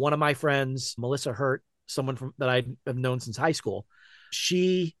 One of my friends, Melissa Hurt, someone that I have known since high school,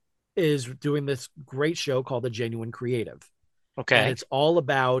 she is doing this great show called The Genuine Creative. Okay. And it's all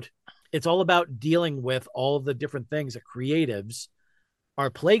about dealing with all of the different things that creatives are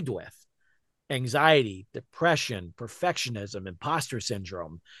plagued with: anxiety, depression, perfectionism, imposter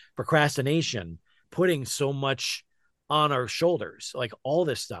syndrome, procrastination, putting so much on our shoulders, like all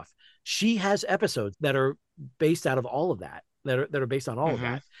this stuff. She has episodes that are based out of all of that, that are based on all of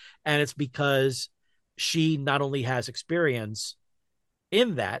that. And it's because she not only has experience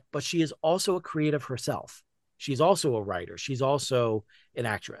in that, but she is also a creative herself. She's also a writer. She's also an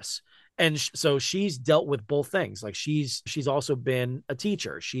actress. And so she's dealt with both things. Like she's also been a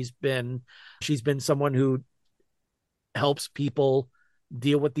teacher. She's been someone who helps people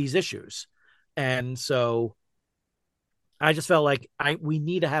deal with these issues. And so I just felt like we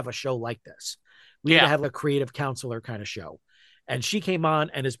need to have a show like this. We need to have a creative counselor kind of show. And she came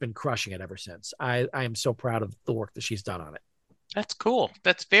on and has been crushing it ever since. I am so proud of the work that she's done on it. That's cool.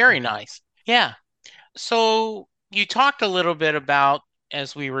 That's very nice. Yeah. So you talked a little bit about,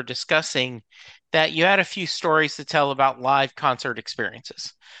 as we were discussing, that you had a few stories to tell about live concert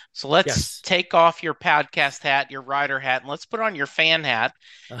experiences. So let's take off your podcast hat, your writer hat, and let's put on your fan hat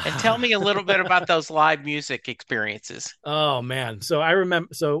and tell me a little bit about those live music experiences. Oh man. So I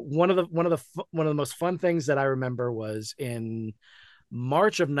remember, so one of the most fun things that I remember was in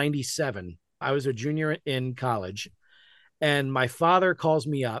March of 97. I was a junior in college and my father calls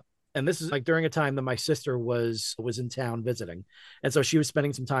me up. And this is like during a time that my sister was in town visiting. And so she was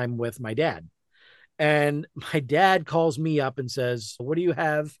spending some time with my dad. And my dad calls me up and says, what do you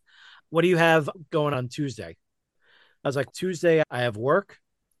have going on Tuesday? I was like, Tuesday, I have work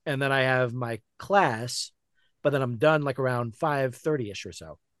and then I have my class, but then I'm done like around 5:30ish or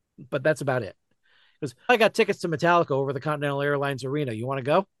so. But that's about it. Because I got tickets to Metallica over the Continental Airlines Arena. You want to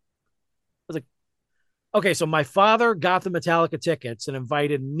go? I was like, okay, so my father got the Metallica tickets and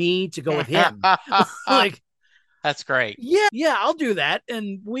invited me to go with him. Like, that's great. Yeah, I'll do that.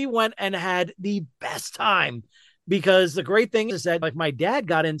 And we went and had the best time because the great thing is that like my dad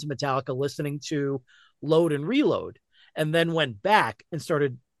got into Metallica listening to Load and Reload and then went back and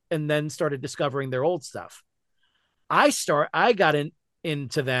started discovering their old stuff. I got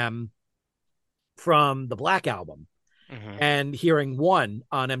into them from the Black Album and hearing One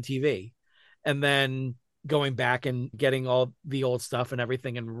on MTV and then going back and getting all the old stuff and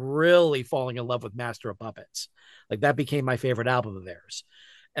everything and really falling in love with Master of Puppets. Like that became my favorite album of theirs.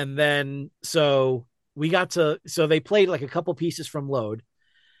 And then, so they played like a couple pieces from Load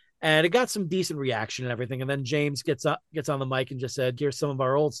and it got some decent reaction and everything. And then James gets on the mic and just said, here's some of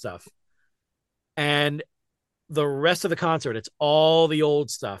our old stuff. And the rest of the concert, it's all the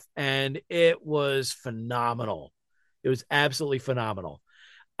old stuff. And it was phenomenal. It was absolutely phenomenal.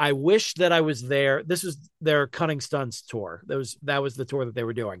 I wish that I was there. This was their Cunning Stunts tour. That was the tour that they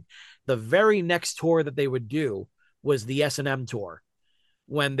were doing. The very next tour that they would do was the S&M tour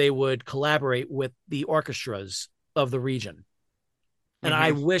when they would collaborate with the orchestras of the region. And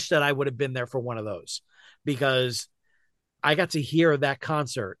I wish that I would have been there for one of those because I got to hear that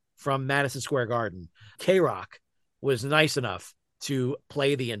concert from Madison Square Garden. K-Rock was nice enough to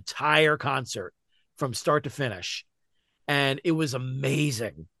play the entire concert from start to finish. And it was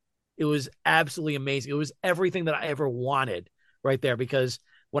amazing. It was absolutely amazing. It was everything that I ever wanted right there. Because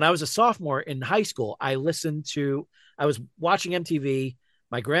when I was a sophomore in high school, I was watching MTV.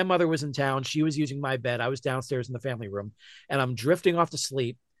 My grandmother was in town. She was using my bed. I was downstairs in the family room and I'm drifting off to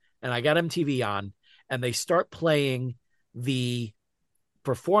sleep and I got MTV on and they start playing the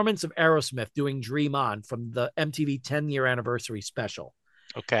performance of Aerosmith doing Dream On from the MTV 10-year anniversary special.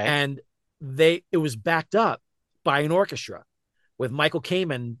 Okay. And it was backed up by an orchestra with Michael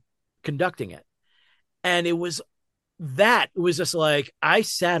Kamen conducting it. And it was that was just like, I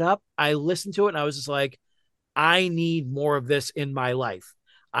sat up, I listened to it, and I was just like, I need more of this in my life.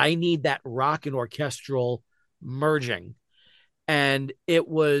 I need that rock and orchestral merging. And it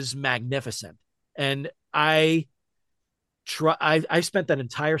was magnificent. And I spent that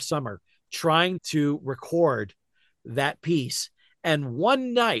entire summer trying to record that piece. And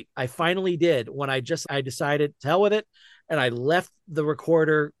one night I finally did, when I decided to hell with it. And I left the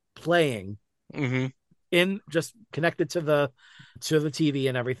recorder playing in, just connected to the TV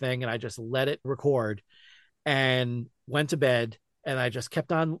and everything. And I just let it record and went to bed. And I just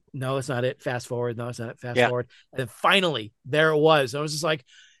kept on, no, it's not it. Fast forward. No, it's not it. Fast forward. And then finally there it was. I was just like,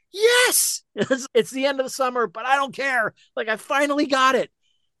 yes, it's the end of the summer, but I don't care. Like, I finally got it.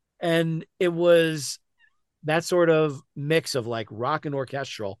 And it was that sort of mix of like rock and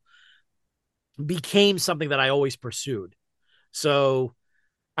orchestral became something that I always pursued. So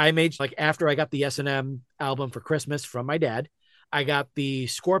I made, like, after I got the S&M album for Christmas from my dad, I got the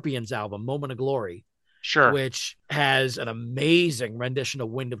Scorpions album, Moment of Glory, which has an amazing rendition of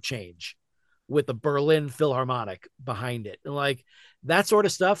Wind of Change with the Berlin Philharmonic behind it. And like that sort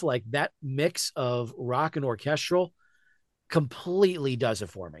of stuff, like that mix of rock and orchestral completely does it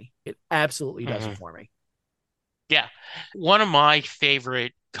for me. It absolutely does it for me. Yeah. One of my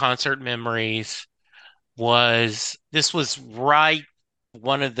favorite concert memories this was right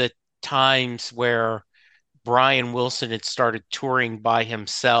one of the times where Brian Wilson had started touring by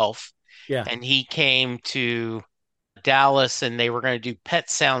himself. Yeah. And he came to Dallas and they were going to do Pet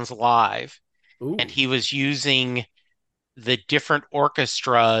Sounds Live. Ooh. And he was using the different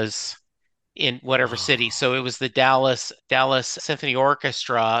orchestras in whatever city. So it was the Dallas Symphony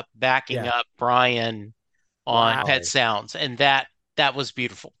Orchestra backing up Brian on Pet Sounds. And that was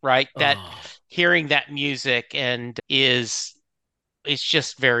beautiful, right? That hearing that music it's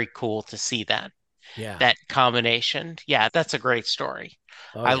just very cool to see that. Yeah. That combination. Yeah, that's a great story.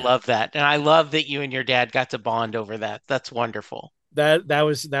 I yeah. love that. And I love that you and your dad got to bond over that. That's wonderful. That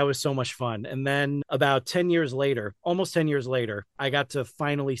was so much fun. And then about 10 years later, almost 10 years later, I got to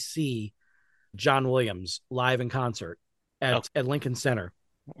finally see John Williams live in concert at Lincoln Center.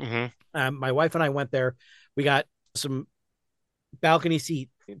 My wife and I went there. We got some balcony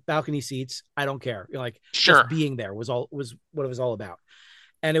seats. I don't care. Like, just being there was what it was all about.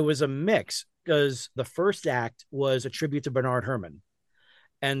 And it was a mix, because the first act was a tribute to Bernard Herrmann.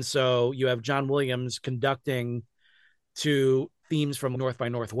 And so you have John Williams conducting to themes from North by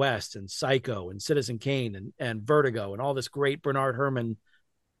Northwest and Psycho and Citizen Kane and Vertigo and all this great Bernard Herrmann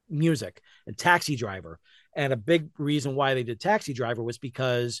music, and Taxi Driver. And a big reason why they did Taxi Driver was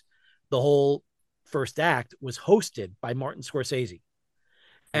because the whole first act was hosted by Martin Scorsese.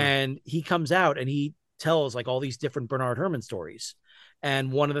 And he comes out and he tells like all these different Bernard Herrmann stories.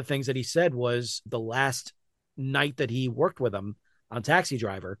 And one of the things that he said was the last night that he worked with him on Taxi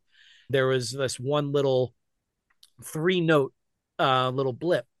Driver, there was this one little 3-note little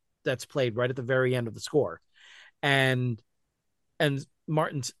blip that's played right at the very end of the score. And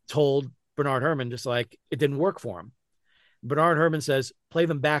Martin told Bernard Herrmann, just like, it didn't work for him. Bernard Herrmann says, play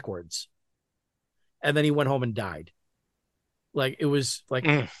them backwards. And then he went home and died. Like, it was like,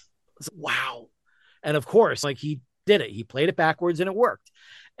 wow. And of course, like, he did it. He played it backwards and it worked.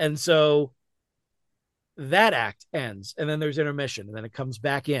 And so that act ends, and then there's intermission, and then it comes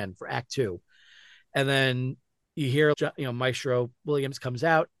back in for act 2. And then you hear, Maestro Williams comes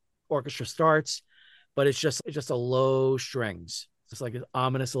out, orchestra starts, but it's just a low strings. It's like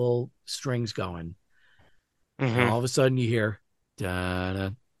ominous little strings going. And all of a sudden you hear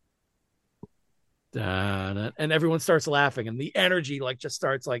da-da, da-da, and everyone starts laughing, and the energy like just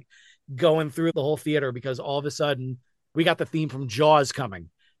starts like going through the whole theater, because all of a sudden we got the theme from Jaws coming.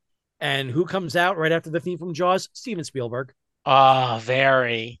 And who comes out right after the theme from Jaws? Steven Spielberg.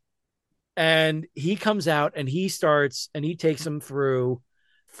 Very. And he comes out and he takes them through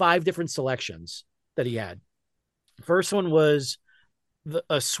 5 different selections that he had. First one was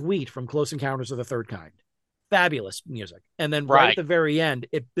a suite from Close Encounters of the Third Kind. Fabulous music. And then right at the very end,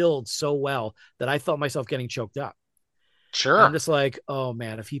 it builds so well that I felt myself getting choked up. Sure. I'm just like, oh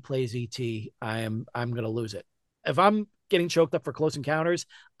man, if he plays E.T., I'm going to lose it. If I'm getting choked up for Close Encounters,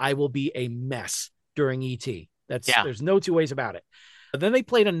 I will be a mess during E.T. There's no two ways about it. But then they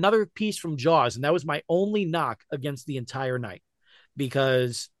played another piece from Jaws, and that was my only knock against the entire night,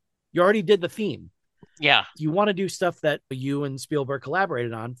 because you already did the theme. Yeah. If you want to do stuff that you and Spielberg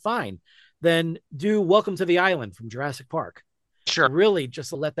collaborated on, fine. Then do Welcome to the Island from Jurassic Park. Sure. Really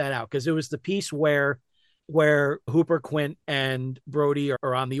just let that out, because it was the piece where Hooper, Quint, and Brody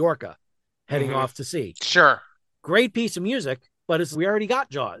are on the Orca heading off to sea. Sure. Great piece of music, but we already got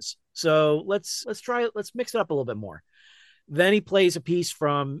Jaws. So let's try it. Let's mix it up a little bit more. Then he plays a piece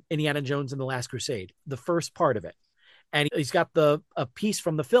from Indiana Jones and the Last Crusade, the first part of it. And he's got a piece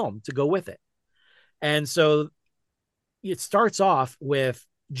from the film to go with it. And so it starts off with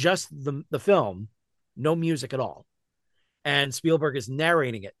just the film, no music at all. And Spielberg is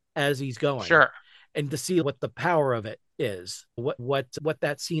narrating it as he's going. Sure. And to see what the power of it is, what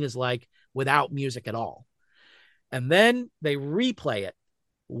that scene is like without music at all. And then they replay it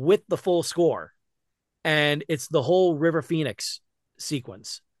with the full score. And it's the whole River Phoenix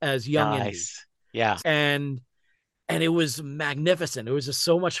sequence as young Indy. Yeah. And it was magnificent. It was just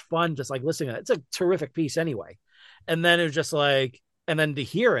so much fun just like listening to it. It's a terrific piece anyway. And then it was just like, and then to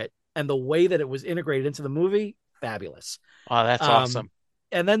hear it and the way that it was integrated into the movie, fabulous. Oh, that's awesome.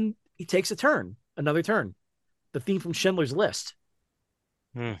 And then he takes another turn, the theme from Schindler's List.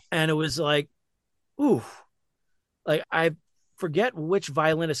 And it was like, ooh, like I forget which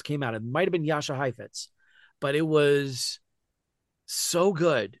violinist came out. It might have been Jascha Heifetz, but it was so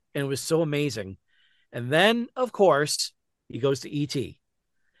good and it was so amazing. And then, of course, he goes to E.T.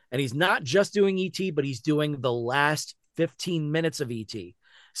 And he's not just doing E.T., but he's doing the last 15 minutes of E.T.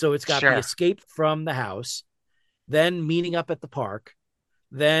 So it's got the escape from the house, then meeting up at the park,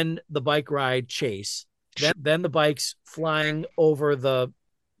 then the bike ride chase, then the bikes flying over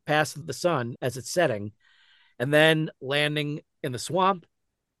past the sun as it's setting, and then landing in the swamp.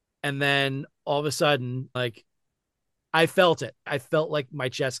 And then all of a sudden, like, I felt it. I felt like my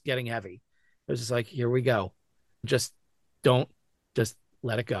chest getting heavy. It was just like, here we go. Just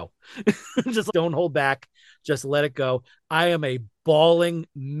let it go. Just don't hold back. Just let it go. I am a bawling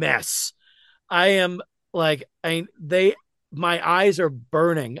mess. I am like, my eyes are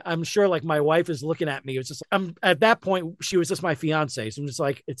burning. I'm sure like my wife is looking at me. It's just, I'm at that point, she was just my fiance. So I'm just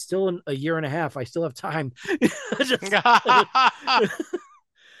like, it's still a year and a half. I still have time.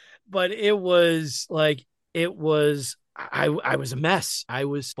 But it was like, I was a mess. I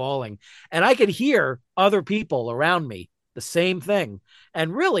was bawling and I could hear other people around me, the same thing.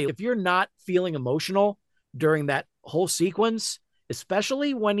 And really, if you're not feeling emotional during that whole sequence,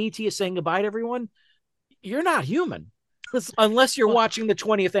 especially when E.T. is saying goodbye to everyone, you're not human. Unless you're watching the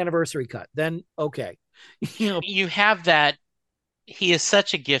 20th anniversary cut, then okay. You have that. He is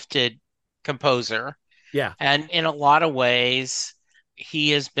such a gifted composer. Yeah. And in a lot of ways,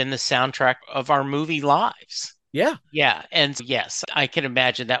 he has been the soundtrack of our movie lives. Yeah. Yeah. And yes, I can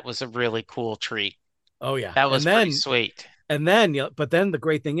imagine that was a really cool treat. Oh, yeah. That was pretty sweet. And then, but then the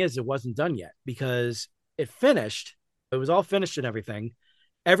great thing is it wasn't done yet because it finished. It was all finished and everything.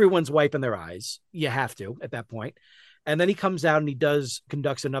 Everyone's wiping their eyes. You have to at that point. And then he comes out and he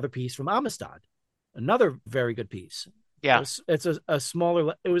conducts another piece from Amistad, another very good piece. Yeah. It's a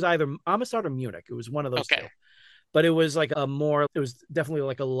smaller, it was either Amistad or Munich. It was one of those two. But it was like it was definitely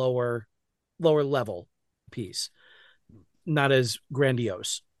like a lower level piece, not as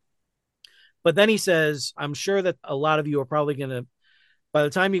grandiose. But then he says, I'm sure that a lot of you are probably going to, by the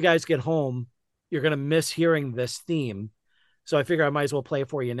time you guys get home, you're going to miss hearing this theme. So I figure I might as well play it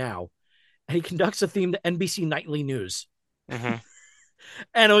for you now. And he conducts a theme to NBC Nightly News. Mm-hmm.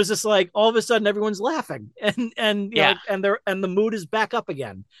 And it was just like, all of a sudden everyone's laughing and the mood is back up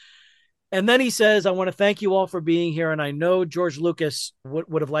again. And then he says, I want to thank you all for being here. And I know George Lucas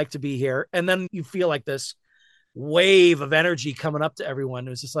would have liked to be here. And then you feel like this wave of energy coming up to everyone.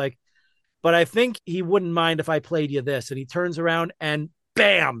 It was just like, but I think he wouldn't mind if I played you this. And he turns around and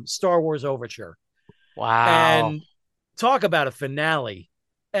bam, Star Wars Overture. Wow. And talk about a finale.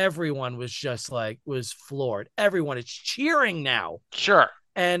 Everyone was just like, was floored. Everyone is cheering now. Sure.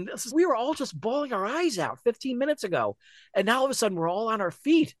 And we were all just bawling our eyes out 15 minutes ago. And now all of a sudden we're all on our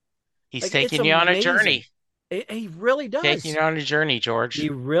feet. He's taking you on a journey. He really does. Taking you on a journey, George. He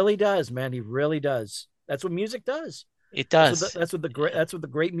really does, man. He really does. That's what music does. It does. That's what the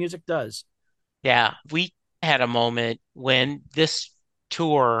great music does. Yeah. We had a moment when this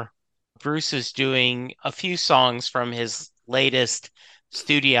tour, Bruce is doing a few songs from his latest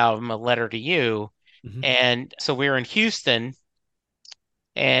studio album, A Letter to You. Mm-hmm. And so we were in Houston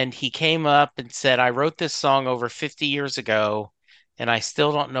and he came up and said, I wrote this song over 50 years ago and I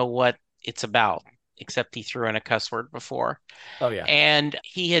still don't know what it's about, except he threw in a cuss word before. Oh, yeah. And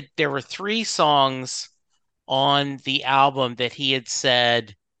there were 3 songs on the album that he had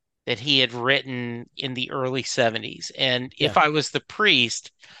said that he had written in the early 70s. And If I Was the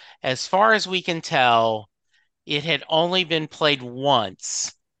Priest, as far as we can tell, it had only been played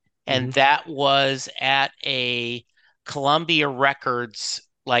once. And that was at a Columbia Records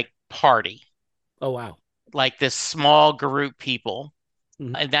like party. Oh, wow. Like this small group people.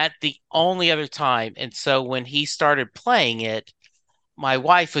 And that the only other time. And so when he started playing it, my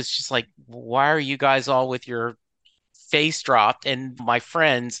wife was just like, why are you guys all with your face dropped, and my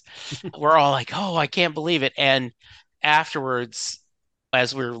friends were all like, "Oh, I can't believe it!" And afterwards,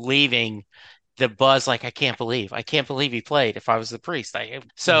 as we were leaving, the buzz like, I can't believe he played. If I was the priest,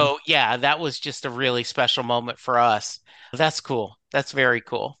 so yeah, that was just a really special moment for us. That's cool. That's very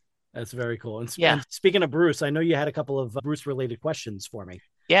cool. That's very cool. Yeah. And speaking of Bruce, I know you had a couple of Bruce related questions for me.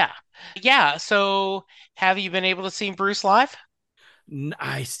 Yeah. Yeah. So have you been able to see Bruce live?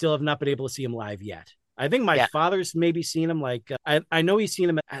 I still have not been able to see him live yet. I think my Yeah. father's maybe seen him like, I know he's seen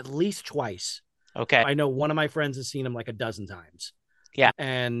him at least twice. Okay. I know one of my friends has seen him like a dozen times. Yeah.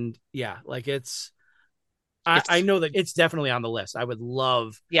 And yeah, like I It's know that it's definitely on the list. I would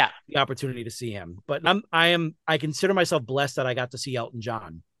love yeah. the opportunity to see him, but I consider myself blessed that I got to see Elton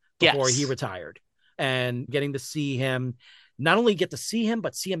John before he Yes. retired, and getting to see him, not only get to see him,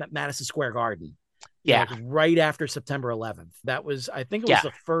 but see him at Madison Square Garden. Yeah. Like right after September 11th. That was, I think it was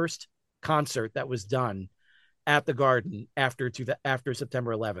Yeah. the first concert that was done at the Garden after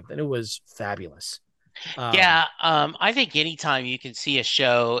September 11th, and it was fabulous. Yeah. I think anytime you can see a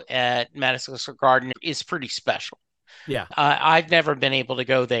show at Madison Square Garden is pretty special. Yeah. I've never been able to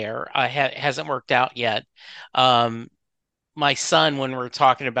go there. Hasn't worked out yet. My son, when we're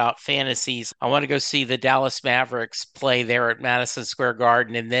talking about fantasies, I want to go see the Dallas Mavericks play there at Madison Square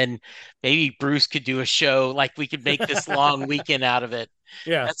Garden, and then maybe Bruce could do a show. Like we could make this long weekend out of it.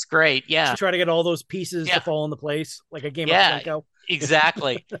 Yeah. That's great. Yeah. Try to get all those pieces Yeah. to fall into place, like a game of Yeah. Plinko.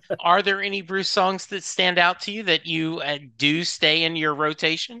 Exactly. Are there any Bruce songs that stand out to you that you do stay in your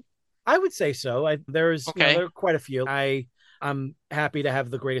rotation? I would say so. There Okay. are quite a few. I'm happy to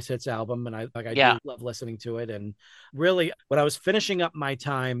have the Greatest Hits album, and I Yeah. do love listening to it. And really, when I was finishing up my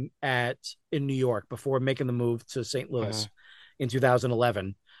time in New York before making the move to St. Louis in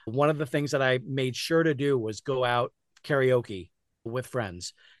 2011, one of the things that I made sure to do was go out karaoke with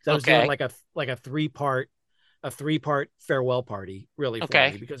friends. So I was doing like a three-part farewell party, really, for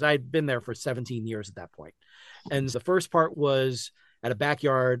Okay. me, because I'd been there for 17 years at that point. And the first part was at a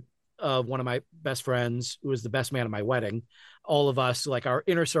backyard of one of my best friends, who was the best man at my wedding. All of us, like our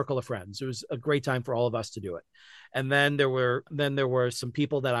inner circle of friends. It was a great time for all of us to do it. And then there were some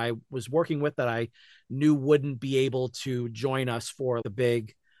people that I was working with that I knew wouldn't be able to join us for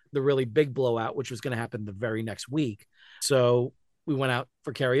the really big blowout, which was going to happen the very next week. So we went out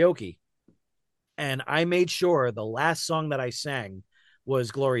for karaoke, and I made sure the last song that I sang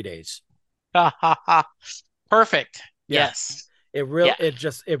was Glory Days. Perfect. Yeah. Yes. It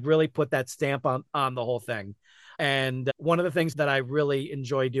really put that stamp on the whole thing. And one of the things that I really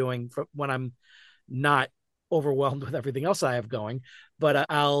enjoy doing when I'm not overwhelmed with everything else I have going, but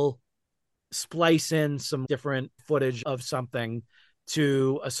I'll splice in some different footage of something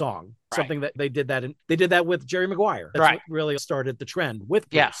to a song. Right. Something that they did that with Jerry Maguire. That's Right. what really started the trend with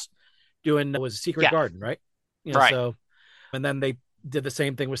Bruce doing was Secret Yeah. Garden, right? Right. So, and then they did the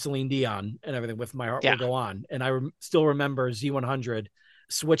same thing with Celine Dion and everything with My Heart Yeah. Will Go On. And I still remember Z100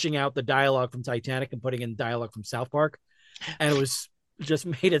 switching out the dialogue from Titanic and putting in dialogue from South Park. And it was just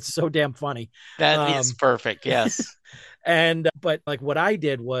made it so damn funny. That is perfect. Yes. But like what I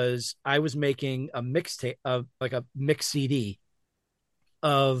did was I was making a mixtape of like a mix CD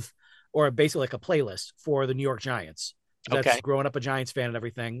or basically like a playlist for the New York Giants. That's Okay. growing up a Giants fan and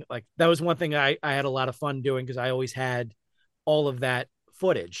everything. Like that was one thing I had a lot of fun doing, because I always had all of that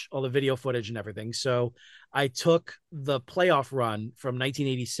footage, all the video footage and everything. So I took the playoff run from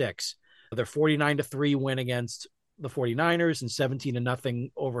 1986, their 49-3 win against the 49ers and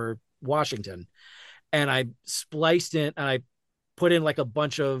 17-0 over Washington. And I spliced in and I put in like a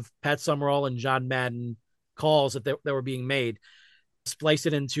bunch of Pat Summerall and John Madden calls that were being made, spliced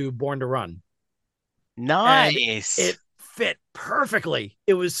it into Born to Run. Nice. And it fit perfectly.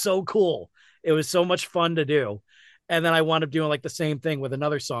 It was so cool. It was so much fun to do. And then I wound up doing like the same thing with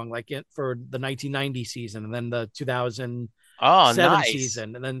another song, like for the 1990 season, and then the 2007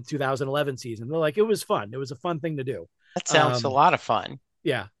 season, and then 2011 season. Like it was fun. It was a fun thing to do. That sounds a lot of fun.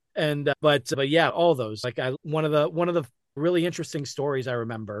 Yeah. And but yeah, all those, like one of the really interesting stories I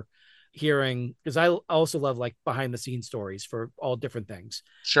remember hearing, because I also love like behind the scenes stories for all different things.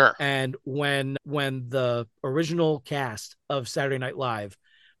 Sure. And when the original cast of Saturday Night Live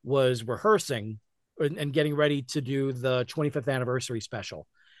was rehearsing and getting ready to do the 25th anniversary special,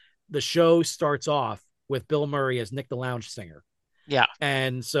 the show starts off with Bill Murray as Nick the Lounge Singer. Yeah.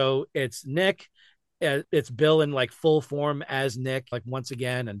 And so it's Nick, it's Bill in like full form as Nick, like once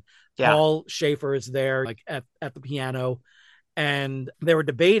again, and Paul Schaefer is there like at the piano, and they were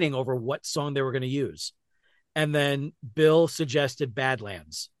debating over what song they were going to use. And then Bill suggested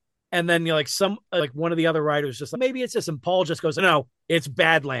Badlands. And then one of the other writers just like, maybe it's this, and Paul just goes, no, it's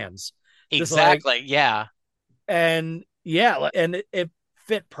Badlands. Exactly. Yeah. And yeah, and it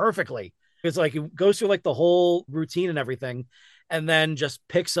fit perfectly. It's like it goes through like the whole routine and everything, and then just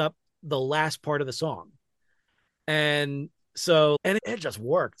picks up the last part of the song. And so, and it just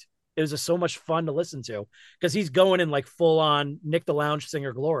worked. It was just so much fun to listen to because he's going in like full on Nick the Lounge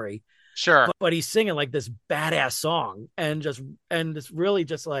singer glory, Sure. but he's singing like this badass song and it's really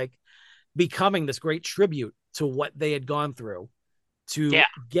just like becoming this great tribute to what they had gone through to Yeah.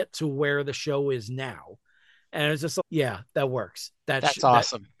 get to where the show is now. And it's just like, yeah, that works. That's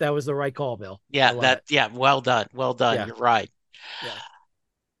awesome. That was the right call, Bill. I Yeah, love it. yeah, well done. Well done. Yeah. You're right. Yeah.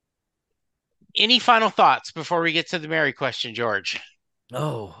 Any final thoughts before we get to the Mary question, George?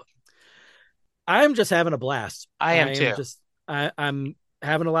 Oh, I'm just having a blast. I am too. I'm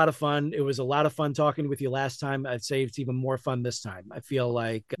having a lot of fun. It was a lot of fun talking with you last time. I'd say it's even more fun this time. I feel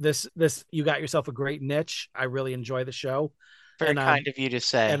like this you got yourself a great niche. I really enjoy the show. Very kind of you to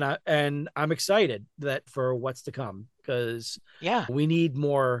say. And I'm excited that for what's to come because yeah, we need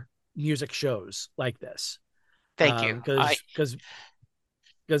more music shows like this. Thank you.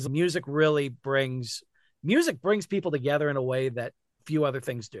 Because music brings people together in a way that few other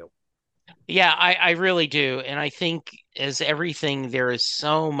things do. Yeah, I really do. And I think as everything, there is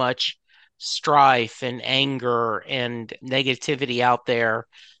so much strife and anger and negativity out there.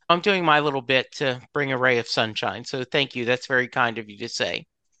 I'm doing my little bit to bring a ray of sunshine. So thank you. That's very kind of you to say.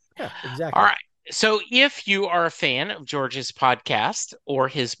 Yeah, exactly. All right. So if you are a fan of George's podcast or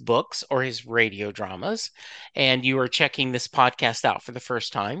his books or his radio dramas, and you are checking this podcast out for the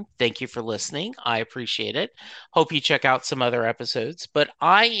first time, thank you for listening. I appreciate it. Hope you check out some other episodes. But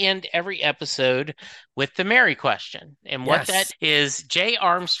I end every episode with the Mary question. And what that is, Jay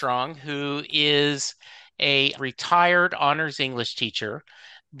Armstrong, who is a retired honors English teacher,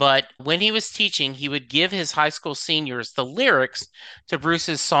 but when he was teaching, he would give his high school seniors the lyrics to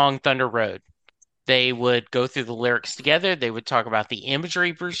Bruce's song Thunder Road. They would go through the lyrics together. They would talk about the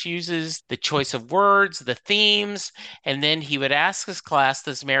imagery Bruce uses, the choice of words, the themes, and then he would ask his class,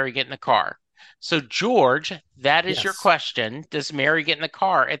 does Mary get in the car? So, George, that is your question. Does Mary get in the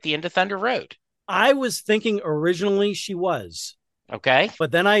car at the end of Thunder Road? I was thinking originally she was. Okay.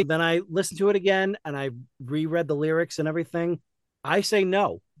 But then I listened to it again and I reread the lyrics and everything. I say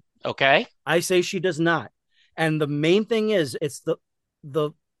no. Okay. I say she does not. And the main thing is it's the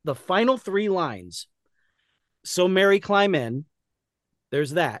final three lines. So Mary climb in.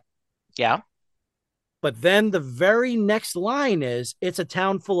 There's that. Yeah. But then the very next line is it's a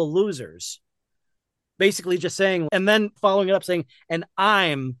town full of losers. Basically just saying, and then following it up saying, and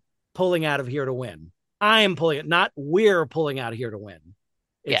I'm pulling out of here to win. I am pulling it, not we're pulling out of here to win.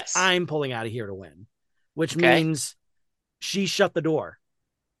 It's I'm pulling out of here to win, which means she shut the door.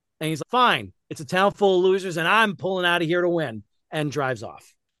 And he's like, fine, it's a town full of losers and I'm pulling out of here to win, and drives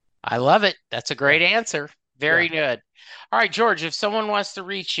off. I love it. That's a great answer. Very good. All right, George, if someone wants to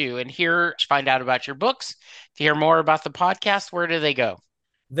reach you and find out about your books, to hear more about the podcast, where do they go?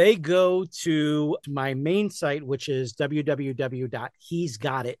 They go to my main site, which is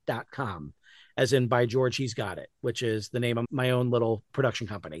www.he'sgotit.com, as in by George He's Got It, which is the name of my own little production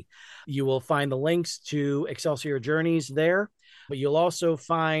company. You will find the links to Excelsior Journeys there, but you'll also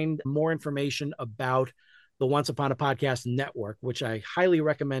find more information about the Once Upon a Podcast Network, which I highly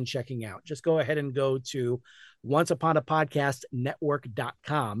recommend checking out. Just go ahead and go to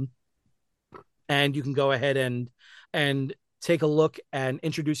onceuponapodcastnetwork.com, and you can go ahead and take a look and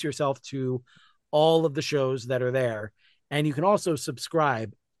introduce yourself to all of the shows that are there. And you can also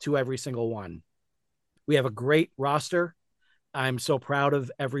subscribe to every single one. We have a great roster. I'm so proud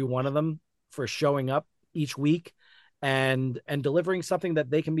of every one of them for showing up each week and delivering something that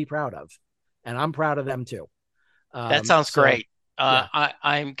they can be proud of. And I'm proud of them too. That sounds great.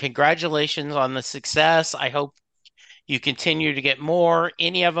 I'm congratulations on the success. I hope you continue to get more.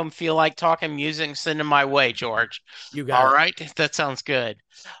 Any of them feel like talking music, send them my way, George. You got it. All right. That sounds good.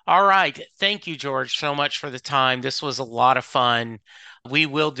 All right. Thank you, George, so much for the time. This was a lot of fun. We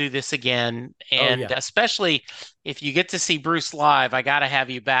will do this again. And especially if you get to see Bruce live, I got to have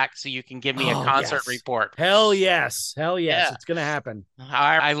you back so you can give me a concert report. Hell yes. Hell yes. Yeah. It's going to happen.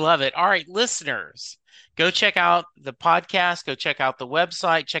 I love it. All right, listeners, go check out the podcast. Go check out the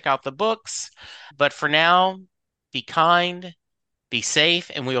website. Check out the books. But for now, be kind, be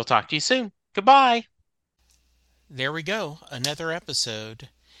safe, and we will talk to you soon. Goodbye. There we go. Another episode.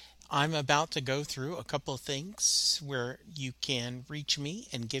 I'm about to go through a couple of things where you can reach me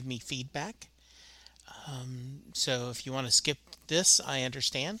and give me feedback. So if you want to skip this, I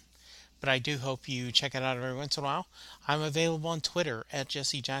understand. But I do hope you check it out every once in a while. I'm available on Twitter at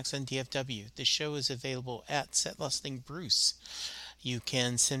Jesse Jackson DFW. The show is available at Setlusting Bruce. You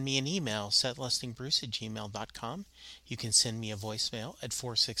can send me an email, setlistingbruce@gmail.com. You can send me a voicemail at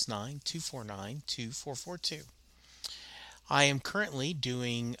 469-249-2442. I am currently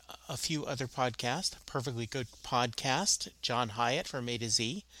doing a few other podcasts. Perfectly Good Podcast, John Hyatt from A to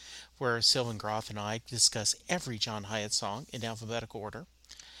Z, where Sylvan Groth and I discuss every John Hyatt song in alphabetical order.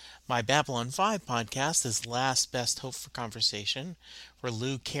 My Babylon 5 podcast is Last Best Hope for Conversation, where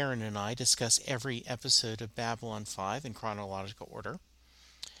Lou, Karen, and I discuss every episode of Babylon 5 in chronological order.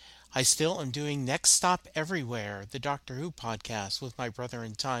 I still am doing Next Stop Everywhere, the Doctor Who podcast with my brother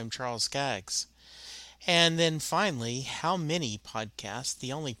in time, Charles Skaggs. And then finally, How Many Podcasts,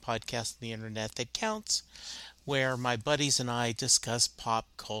 the only podcast on the internet that counts, where my buddies and I discuss pop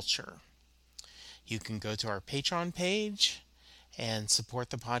culture. You can go to our Patreon page and support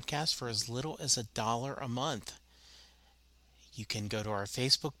the podcast for as little as $1 a month. You can go to our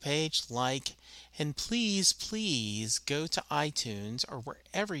Facebook page, like, and please go to iTunes or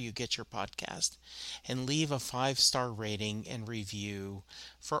wherever you get your podcast and leave a 5-star rating and review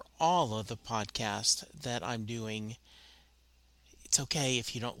for all of the podcasts that I'm doing. It's okay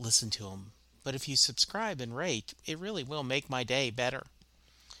if you don't listen to them, but if you subscribe and rate, it really will make my day better.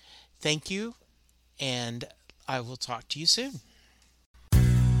 Thank you, and I will talk to you soon.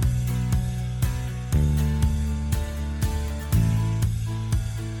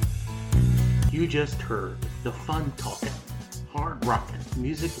 You just heard the fun talking, hard rocking,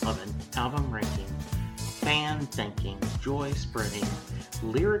 music loving, album ranking, fan thinking, joy spreading,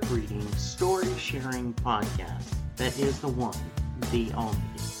 lyric reading, story sharing podcast that is the one, the only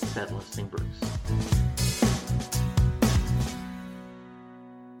Set Listing Bruce.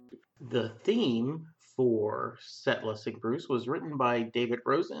 The theme for Set Listing Bruce was written by David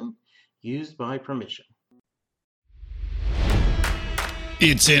Rosen, used by permission.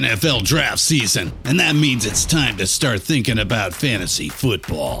 It's NFL draft season, and that means it's time to start thinking about fantasy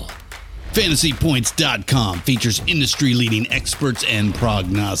football. FantasyPoints.com features industry-leading experts and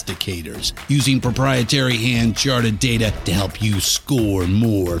prognosticators using proprietary hand-charted data to help you score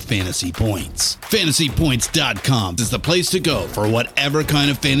more fantasy points. FantasyPoints.com is the place to go for whatever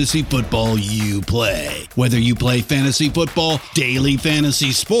kind of fantasy football you play. Whether you play fantasy football, daily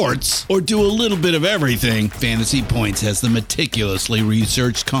fantasy sports, or do a little bit of everything, Fantasy Points has the meticulously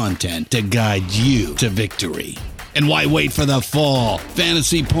researched content to guide you to victory. And why wait for the fall?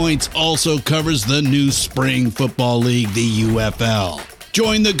 Fantasy Points also covers the new spring football league, the UFL.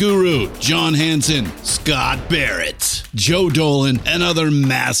 Join the guru, John Hansen, Scott Barrett, Joe Dolan, and other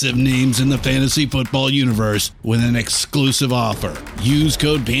massive names in the fantasy football universe with an exclusive offer. Use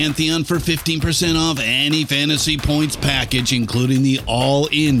code Pantheon for 15% off any Fantasy Points package, including the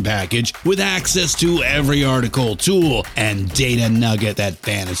all-in package, with access to every article, tool, and data nugget that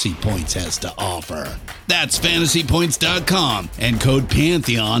Fantasy Points has to offer. That's FantasyPoints.com and code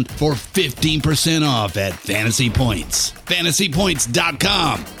Pantheon for 15% off at Fantasy Points.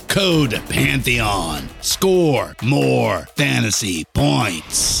 FantasyPoints.com, code Pantheon. Score more fantasy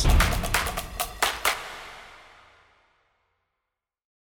points.